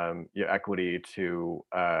equity to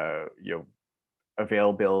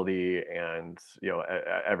availability and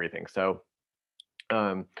everything. So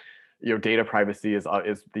data privacy is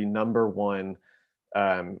the number one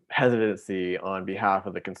hesitancy on behalf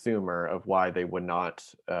of the consumer of why they would not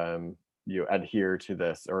adhere to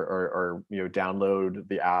this, or download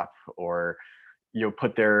the app, or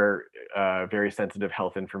put their very sensitive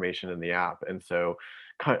health information in the app. And so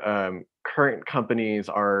current companies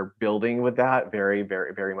are building with that very,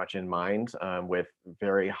 very, very much in mind, with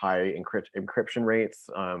very high encryption rates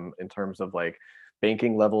in terms of like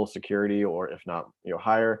banking level security, or if not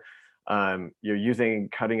higher. You're using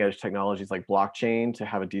cutting edge technologies like blockchain to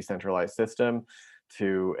have a decentralized system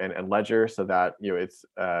and ledger, so that it's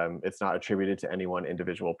not attributed to any one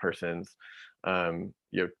individual person's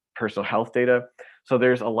personal health data. So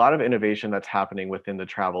there's a lot of innovation that's happening within the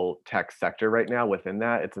travel tech sector right now. Within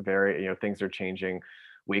that, it's a very things are changing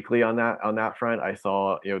weekly on that front. I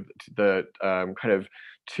saw the kind of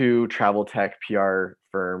two travel tech PR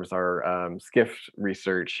firms are Skift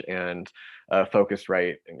Research and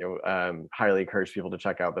Focusrite. Highly encourage people to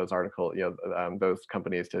check out those articles, those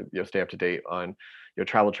companies, to stay up to date on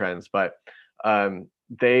travel trends. But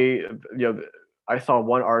they I saw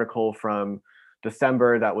one article from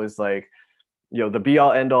December that was like, the be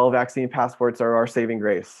all end all vaccine passports are our saving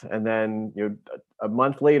grace. And then, a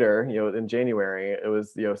month later, in January, it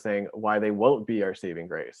was, saying why they won't be our saving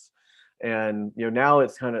grace. And, now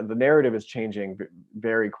it's kind of, the narrative is changing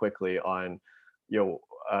very quickly on,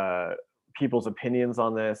 people's opinions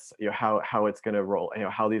on this, how it's going to roll,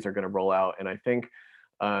 how these are going to roll out. And I think,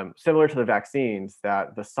 similar to the vaccines,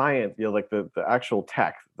 that the science, like the actual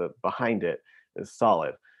tech behind it is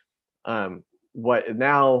solid. What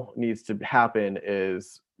now needs to happen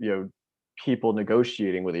is people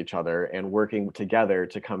negotiating with each other and working together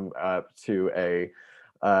to come up to a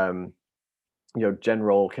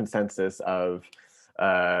general consensus of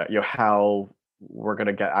how we're going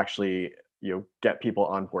to get people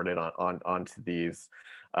onboarded onto these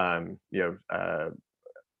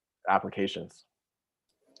applications.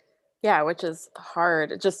 Yeah, which is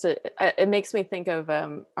hard. It makes me think of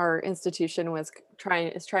our institution is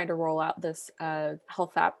trying to roll out this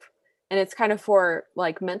health app, and it's kind of for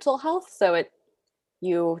like mental health. So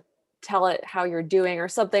you tell it how you're doing or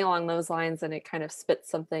something along those lines, and it kind of spits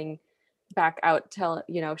something back out,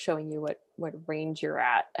 showing you what range you're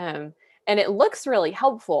at. And it looks really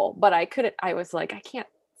helpful, but I was like, I can't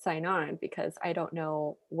sign on because I don't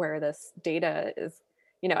know where this data is.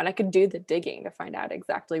 And I could do the digging to find out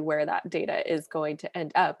exactly where that data is going to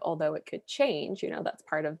end up, although it could change. That's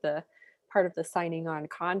part of the signing on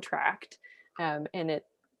contract, and it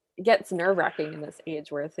gets nerve-wracking in this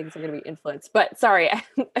age where things are going to be influenced. But sorry,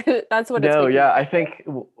 that's what. I think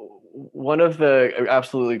one of the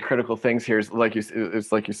absolutely critical things here is, like you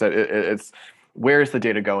said, it's where is the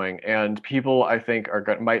data going, and people, I think,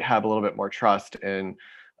 might have a little bit more trust in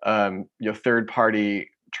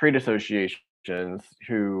third-party trade associations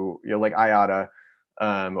who like IATA,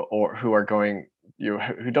 or who are going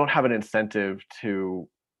who don't have an incentive to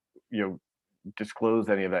disclose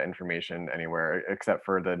any of that information anywhere except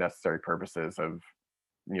for the necessary purposes of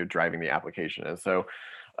driving the application. And so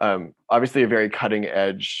obviously a very cutting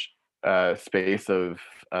edge space of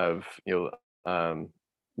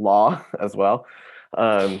law as well.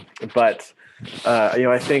 But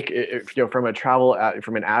I think from a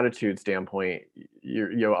from an attitude standpoint,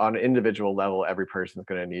 on an individual level, every person is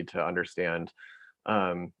going to need to understand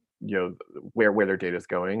where their data is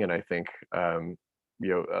going, and I think a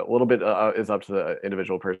little bit is up to the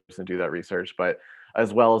individual person to do that research, but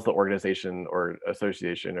as well as the organization or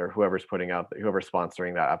association or whoever's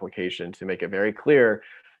sponsoring that application, to make it very clear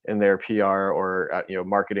in their PR or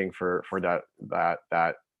marketing for that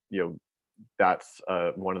that's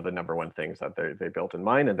one of the number one things that they built in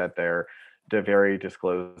mind, and that they're very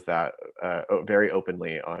disclose that very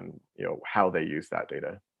openly on how they use that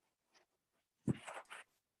data.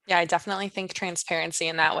 Yeah, I definitely think transparency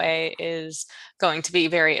in that way is going to be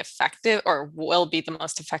very effective, or will be the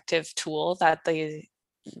most effective tool that the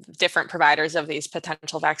different providers of these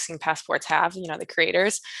potential vaccine passports have, the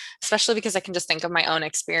creators, especially because I can just think of my own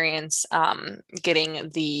experience getting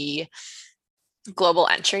the global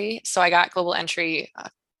entry. So I got global entry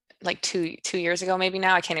like two years ago, maybe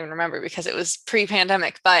now. I can't even remember because it was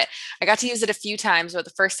pre-pandemic, but I got to use it a few times. But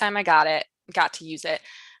the first time I got to use it,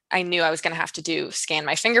 I knew I was going to have to scan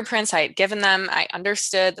my fingerprints. I had given them, I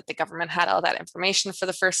understood that the government had all that information for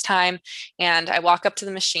the first time. And I walk up to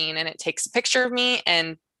the machine and it takes a picture of me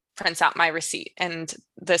and prints out my receipt. And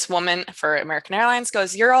this woman for American Airlines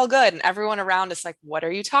goes, "You're all good." And everyone around is like, "What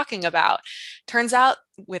are you talking about?" Turns out,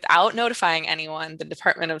 without notifying anyone, the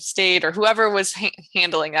Department of State or whoever was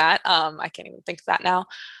handling that, I can't even think of that now,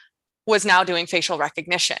 was now doing facial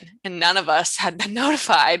recognition, and none of us had been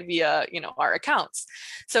notified via our accounts.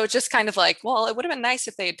 So it's just kind of like, well, it would have been nice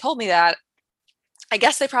if they had told me that. I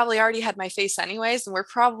guess they probably already had my face anyways, and we're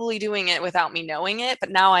probably doing it without me knowing it, but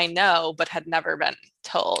now I know, but had never been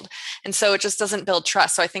told. And so it just doesn't build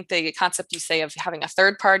trust. So I think the concept you say of having a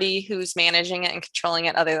third party who's managing it and controlling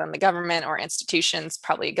it other than the government or institutions,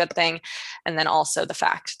 probably a good thing. And then also the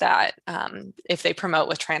fact that if they promote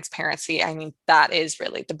with transparency, I mean, that is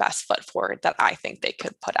really the best foot forward that I think they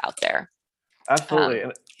could put out there. Absolutely.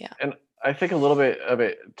 Yeah. And I think a little bit of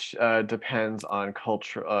it depends on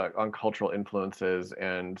cultural influences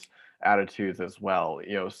and attitudes as well.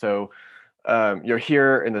 So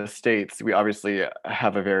here in the States, we obviously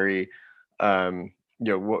have a very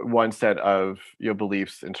one set of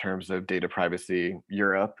beliefs in terms of data privacy.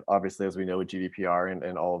 Europe, obviously, as we know, with GDPR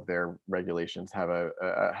and all of their regulations, have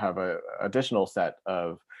a additional set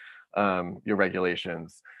of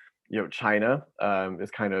regulations. China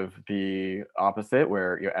is kind of the opposite,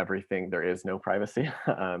 where everything, there is no privacy,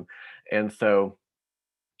 and so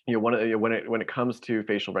when it comes to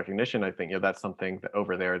facial recognition, I think that's something that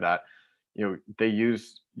over there that you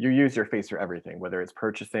use your face for everything, whether it's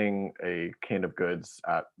purchasing a can of goods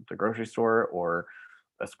at the grocery store or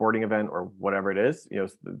a sporting event or whatever it is.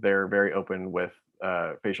 They're very open with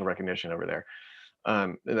facial recognition over there.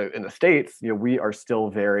 In the States, we are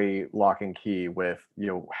still very lock and key with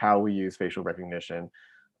how we use facial recognition,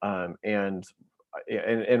 and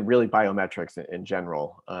really biometrics in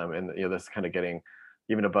general. And this is kind of getting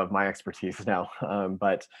even above my expertise now,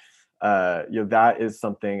 but that is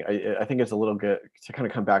something I think it's a little good to kind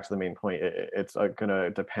of come back to the main point. It's going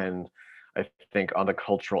to depend, I think, on the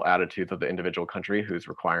cultural attitudes of the individual country who's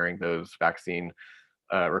requiring those vaccine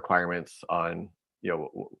requirements on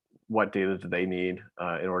what data do they need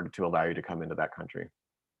in order to allow you to come into that country.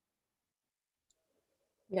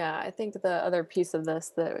 Yeah, I think the other piece of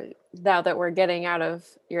this, that now that we're getting out of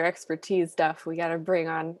your expertise stuff, we got to bring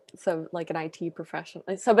on some, like, an IT professional,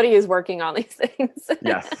 like somebody who's working on these things.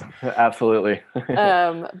 Yes, absolutely.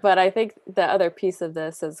 But I think the other piece of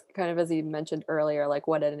this is kind of, as you mentioned earlier, like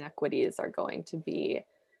what inequities are going to be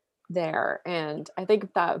there. And I think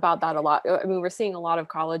about that a lot. I mean, we're seeing a lot of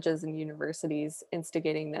colleges and universities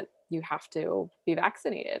instigating that you have to be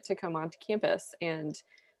vaccinated to come onto campus. And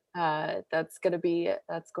that's going to be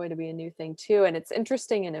a new thing too. And it's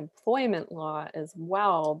interesting in employment law as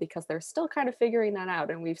well, because they're still kind of figuring that out.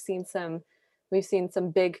 And we've seen some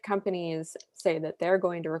big companies say that they're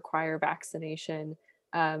going to require vaccination,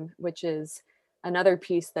 which is another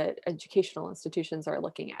piece that educational institutions are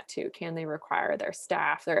looking at too. Can they require their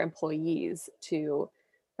staff, their employees, to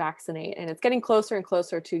vaccinate? And it's getting closer and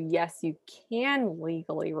closer to, yes, you can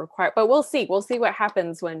legally require, but we'll see what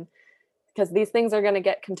happens when, because these things are going to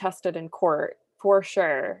get contested in court for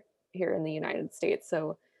sure here in the United States.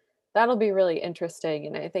 So that'll be really interesting.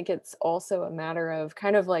 And I think it's also a matter of,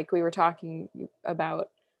 kind of like we were talking about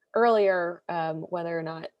earlier, whether or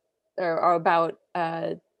not, or about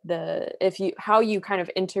how you kind of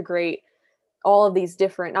integrate all of these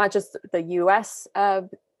different, not just the US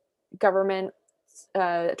government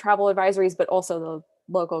travel advisories, but also the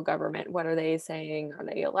local government. What are they saying? Are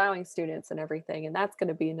they allowing students and everything? And that's going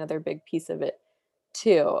to be another big piece of it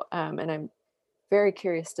too. And I'm very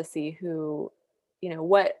curious to see who,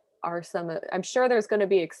 what are I'm sure there's going to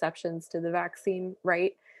be exceptions to the vaccine,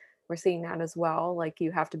 right? We're seeing that as well. Like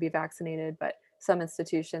you have to be vaccinated, but some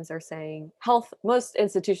institutions are saying most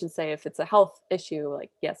institutions say if it's a health issue, like,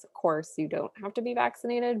 yes, of course you don't have to be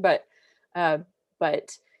vaccinated, uh,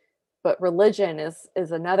 but religion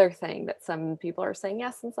is another thing that some people are saying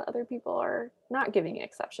yes, and some other people are not giving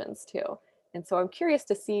exceptions to. And so I'm curious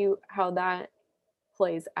to see how that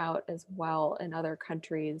plays out as well in other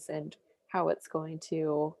countries, and how it's going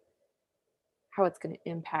to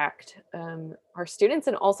impact our students,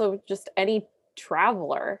 and also just any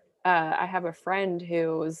traveler. I have a friend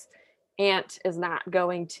whose aunt is not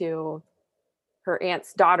going to her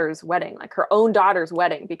aunt's daughter's wedding, like her own daughter's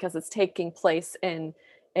wedding, because it's taking place in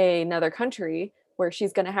another country where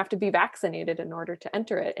she's going to have to be vaccinated in order to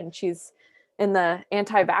enter it. And she's in the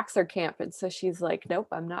anti-vaxxer camp. And so she's like, nope,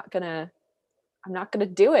 I'm not gonna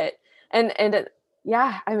do it. And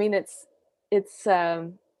yeah, I mean, it's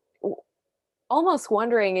almost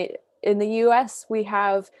wondering, in the US, we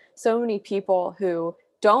have so many people who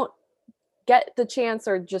don't get the chance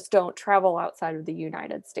or just don't travel outside of the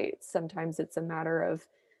United States. Sometimes it's a matter of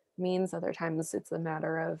means, other times it's a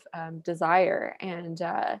matter of desire. And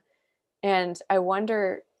I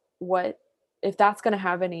wonder if that's going to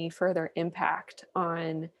have any further impact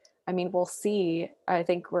on. I mean, we'll see. I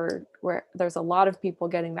think we're there's a lot of people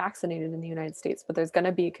getting vaccinated in the United States, but there's going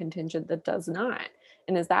to be a contingent that does not.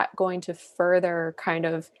 And is that going to further kind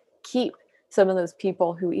of keep some of those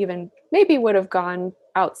people who even maybe would have gone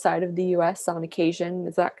outside of the US on occasion?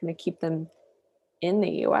 Is that going to keep them in the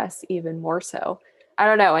US even more so? I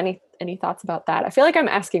don't know. Any thoughts about that? I feel like I'm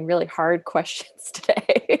asking really hard questions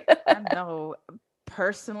today. I know.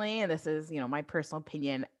 Personally, and this is, my personal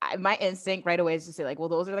opinion, my instinct right away is to say, like, well,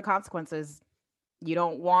 those are the consequences. You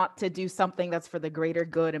don't want to do something that's for the greater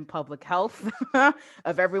good and public health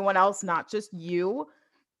of everyone else, not just you.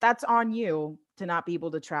 That's on you to not be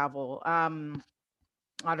able to travel.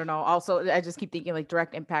 I don't know. Also, I just keep thinking like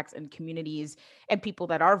direct impacts in communities and people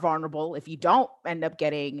that are vulnerable if you don't end up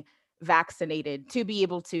getting vaccinated, to be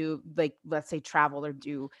able to, like, let's say, travel or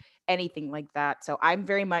do anything like that. So I'm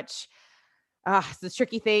very much it's a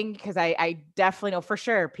tricky thing, because I definitely know for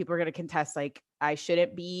sure people are going to contest, like, I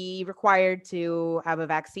shouldn't be required to have a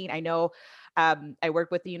vaccine. I know I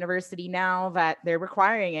work with the university now that they're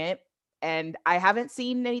requiring it, and I haven't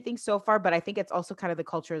seen anything so far, but I think it's also kind of the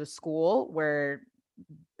culture of the school, where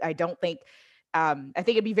I don't think, I think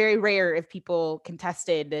it'd be very rare if people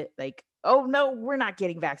contested, like, oh no, we're not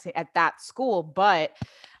getting vaccinated at that school. But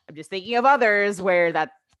I'm just thinking of others where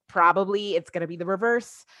that probably it's going to be the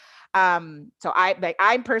reverse. So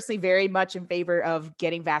I'm personally very much in favor of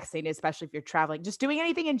getting vaccinated, especially if you're traveling, just doing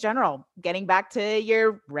anything in general, getting back to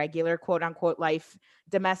your regular quote unquote life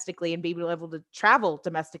domestically, and being able to travel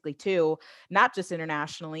domestically too, not just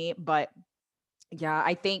internationally. But yeah,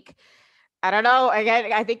 I don't know.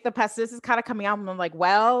 Again, I think the pessimist is kind of coming out, and I'm like,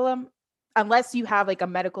 well, unless you have like a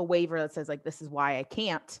medical waiver that says like, this is why I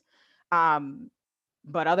can't.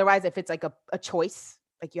 But otherwise, if it's like a choice,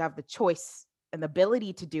 like you have the choice and the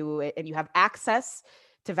ability to do it, and you have access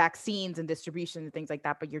to vaccines and distribution and things like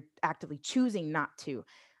that, but you're actively choosing not to,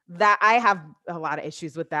 that I have a lot of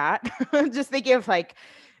issues with that. Just thinking of like,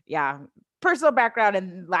 yeah, personal background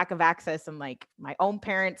and lack of access, and like my own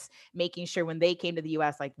parents making sure when they came to the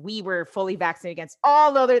US, like we were fully vaccinated against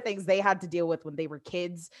all the other things they had to deal with when they were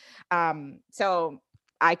kids. So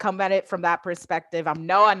I come at it from that perspective. I'm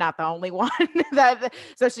not the only one that,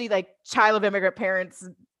 especially like child of immigrant parents,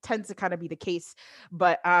 tends to kind of be the case.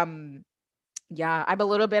 But yeah, I'm a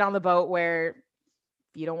little bit on the boat where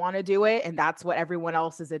if you don't want to do it, and that's what everyone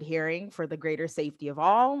else is adhering for the greater safety of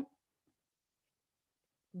all,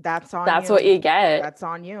 that's on That's you. what you get. That's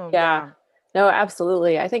on you. Yeah. No,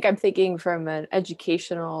 absolutely. I think I'm thinking from an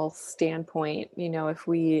educational standpoint, if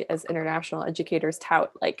we as international educators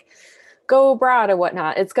tout like go abroad and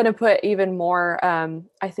whatnot, it's going to put even more,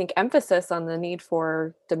 I think, emphasis on the need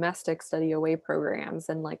for domestic study away programs,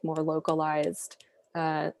 and like more localized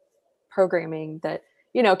programming that,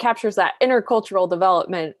 captures that intercultural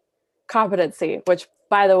development competency, which,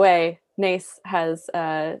 by the way, NACE has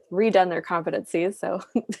redone their competencies. So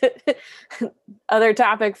other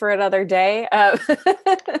topic for another day.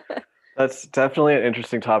 That's definitely an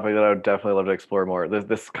interesting topic that I would definitely love to explore more.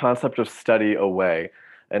 This concept of study away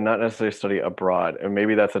and not necessarily study abroad. And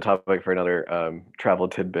maybe that's a topic for another travel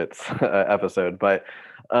tidbits episode. But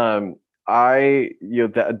I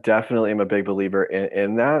definitely am a big believer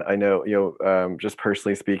in that. I know, just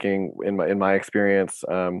personally speaking, in my experience,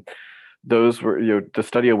 those were, the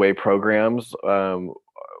study away programs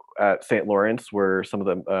at St. Lawrence were some of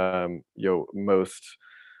the most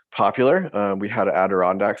popular. We had an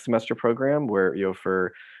Adirondack semester program where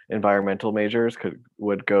for environmental majors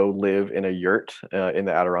would go live in a yurt in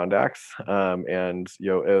the Adirondacks, and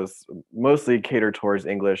it was mostly catered towards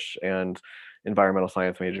English and environmental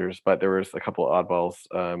science majors, but there was a couple of oddballs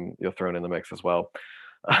thrown in the mix as well.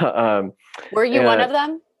 Were you one of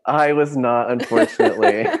them? I was not,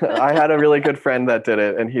 unfortunately. I had a really good friend that did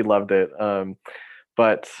it, and he loved it.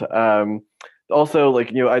 But also,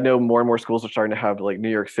 I know more and more schools are starting to have New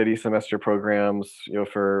York City semester programs,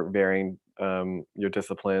 for varying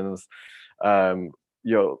disciplines.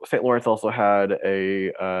 St. Lawrence also had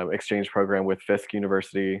a exchange program with Fisk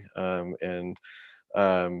University in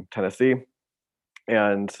Tennessee,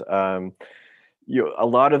 and a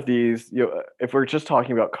lot of these, if we're just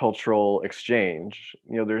talking about cultural exchange,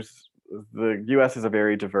 the U.S. is a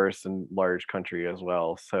very diverse and large country as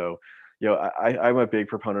well. So, I'm a big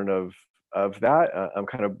proponent of that. I'm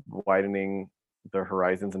kind of widening the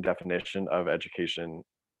horizons and definition of education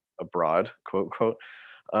abroad, quote unquote,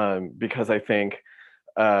 because I think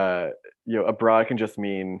abroad can just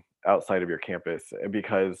mean outside of your campus.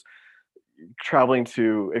 Because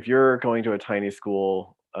if you're going to a tiny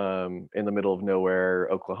school in the middle of nowhere,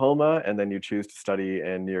 Oklahoma, and then you choose to study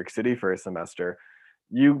in New York City for a semester,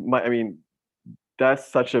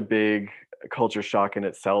 that's such a big culture shock in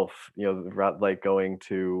itself, like going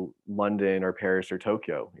to London or Paris or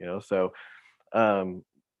Tokyo, so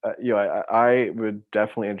I would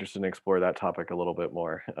definitely interested in explore that topic a little bit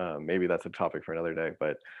more. Maybe that's a topic for another day,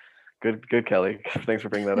 but good, Kelly. Thanks for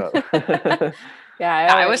bringing that up.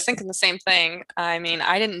 Yeah, I was thinking the same thing. I mean,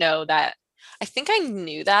 I didn't know that. I think I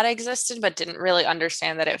knew that existed, but didn't really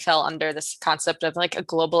understand that it fell under this concept of a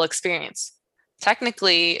global experience.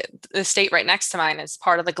 Technically, the state right next to mine is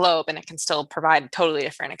part of the globe, and it can still provide a totally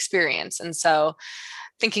different experience. And so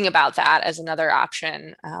thinking about that as another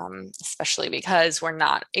option, especially because we're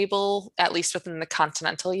not able, at least within the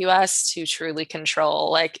continental US, to truly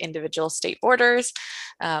control individual state borders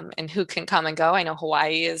and who can come and go. I know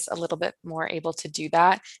Hawaii is a little bit more able to do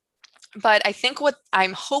that. But I think what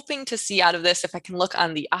I'm hoping to see out of this, if I can look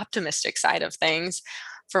on the optimistic side of things,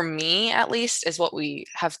 for me at least, is what we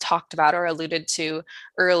have talked about or alluded to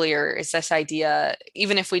earlier, is this idea,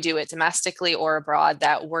 even if we do it domestically or abroad,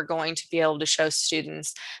 that we're going to be able to show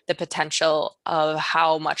students the potential of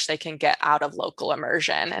how much they can get out of local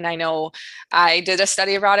immersion. And I know I did a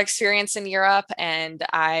study abroad experience in Europe, and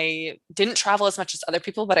I didn't travel as much as other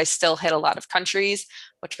people, but I still hit a lot of countries,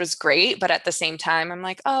 which was great. But at the same time, I'm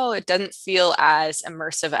like, oh, it doesn't feel as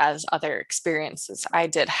immersive as other experiences I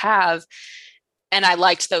did have. And I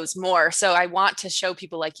liked those more. So I want to show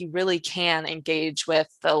people you really can engage with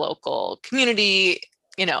the local community,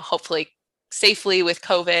 hopefully safely with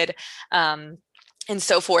COVID and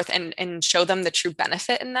so forth, and show them the true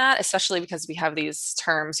benefit in that, especially because we have these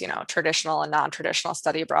terms, traditional and non-traditional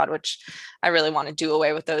study abroad, which I really want to do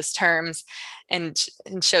away with those terms and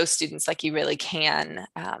show students you really can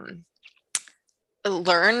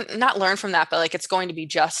not learn from that, but it's going to be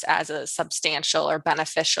just as a substantial or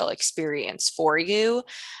beneficial experience for you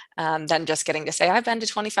than just getting to say, I've been to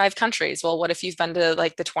 25 countries. Well, what if you've been to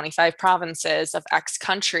the 25 provinces of X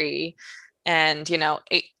country and,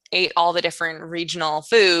 ate all the different regional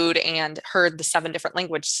food and heard the 7 different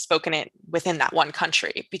languages spoken within that one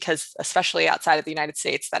country? Because especially outside of the United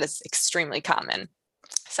States, that is extremely common.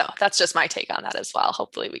 So that's just my take on that as well.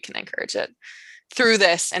 Hopefully we can encourage it through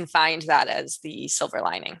this and find that as the silver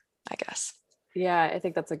lining, I guess. Yeah, I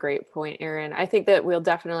think that's a great point, Erin. I think that we'll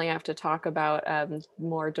definitely have to talk about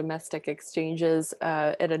more domestic exchanges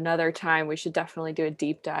at another time. We should definitely do a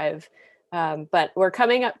deep dive. But we're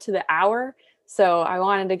coming up to the hour, so I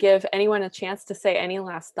wanted to give anyone a chance to say any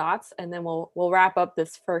last thoughts, and then we'll wrap up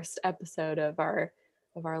this first episode of our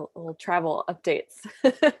little travel updates.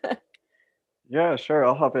 Yeah, sure.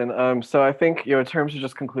 I'll hop in. So I think, in terms of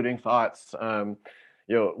just concluding thoughts,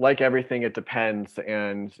 like everything, it depends.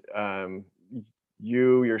 And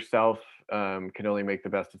you yourself can only make the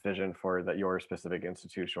best decision for your specific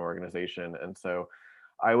institution or organization. And so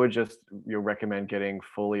I would just recommend getting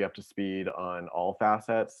fully up to speed on all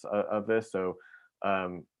facets of this. So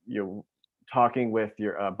talking with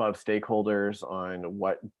your above stakeholders on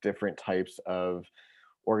what different types of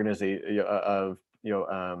organization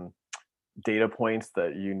data points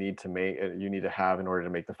that you need to have in order to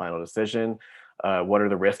make the final decision. What are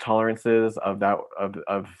the risk tolerances of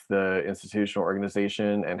the institutional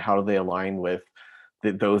organization, and how do they align with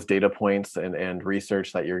those data points and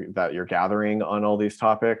research that you're gathering on all these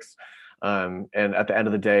topics? And at the end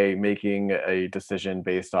of the day, making a decision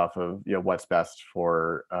based off of what's best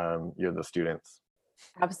for the students.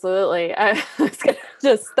 Absolutely. I was going to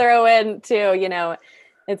just throw in too,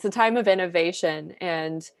 it's a time of innovation,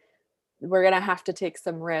 and we're going to have to take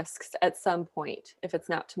some risks at some point. If it's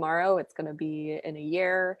not tomorrow, it's going to be in a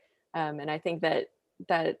year. And I think that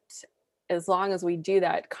as long as we do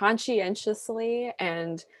that conscientiously,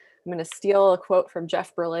 and I'm going to steal a quote from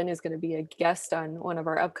Jeff Berlin, who's going to be a guest on one of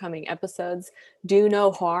our upcoming episodes, do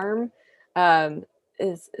no harm.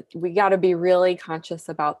 We got to be really conscious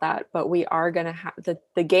about that, but we are going to have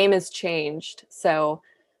the game has changed. So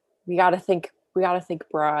we got to think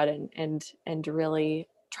broad and really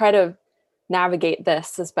try to navigate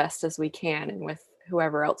this as best as we can, and with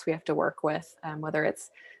whoever else we have to work with, whether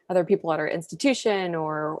it's other people at our institution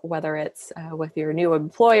or whether it's with your new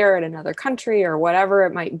employer in another country or whatever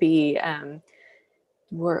it might be.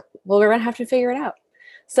 We're going to have to figure it out.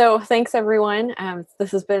 So thanks, everyone.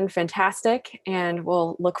 This has been fantastic, and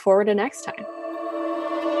we'll look forward to next time.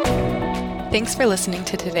 Thanks for listening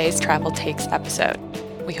to today's Travel Takes episode.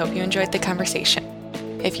 We hope you enjoyed the conversation.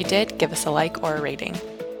 If you did, give us a like or a rating.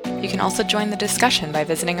 You can also join the discussion by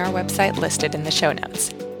visiting our website listed in the show notes.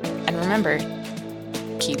 And remember,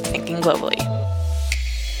 keep thinking globally.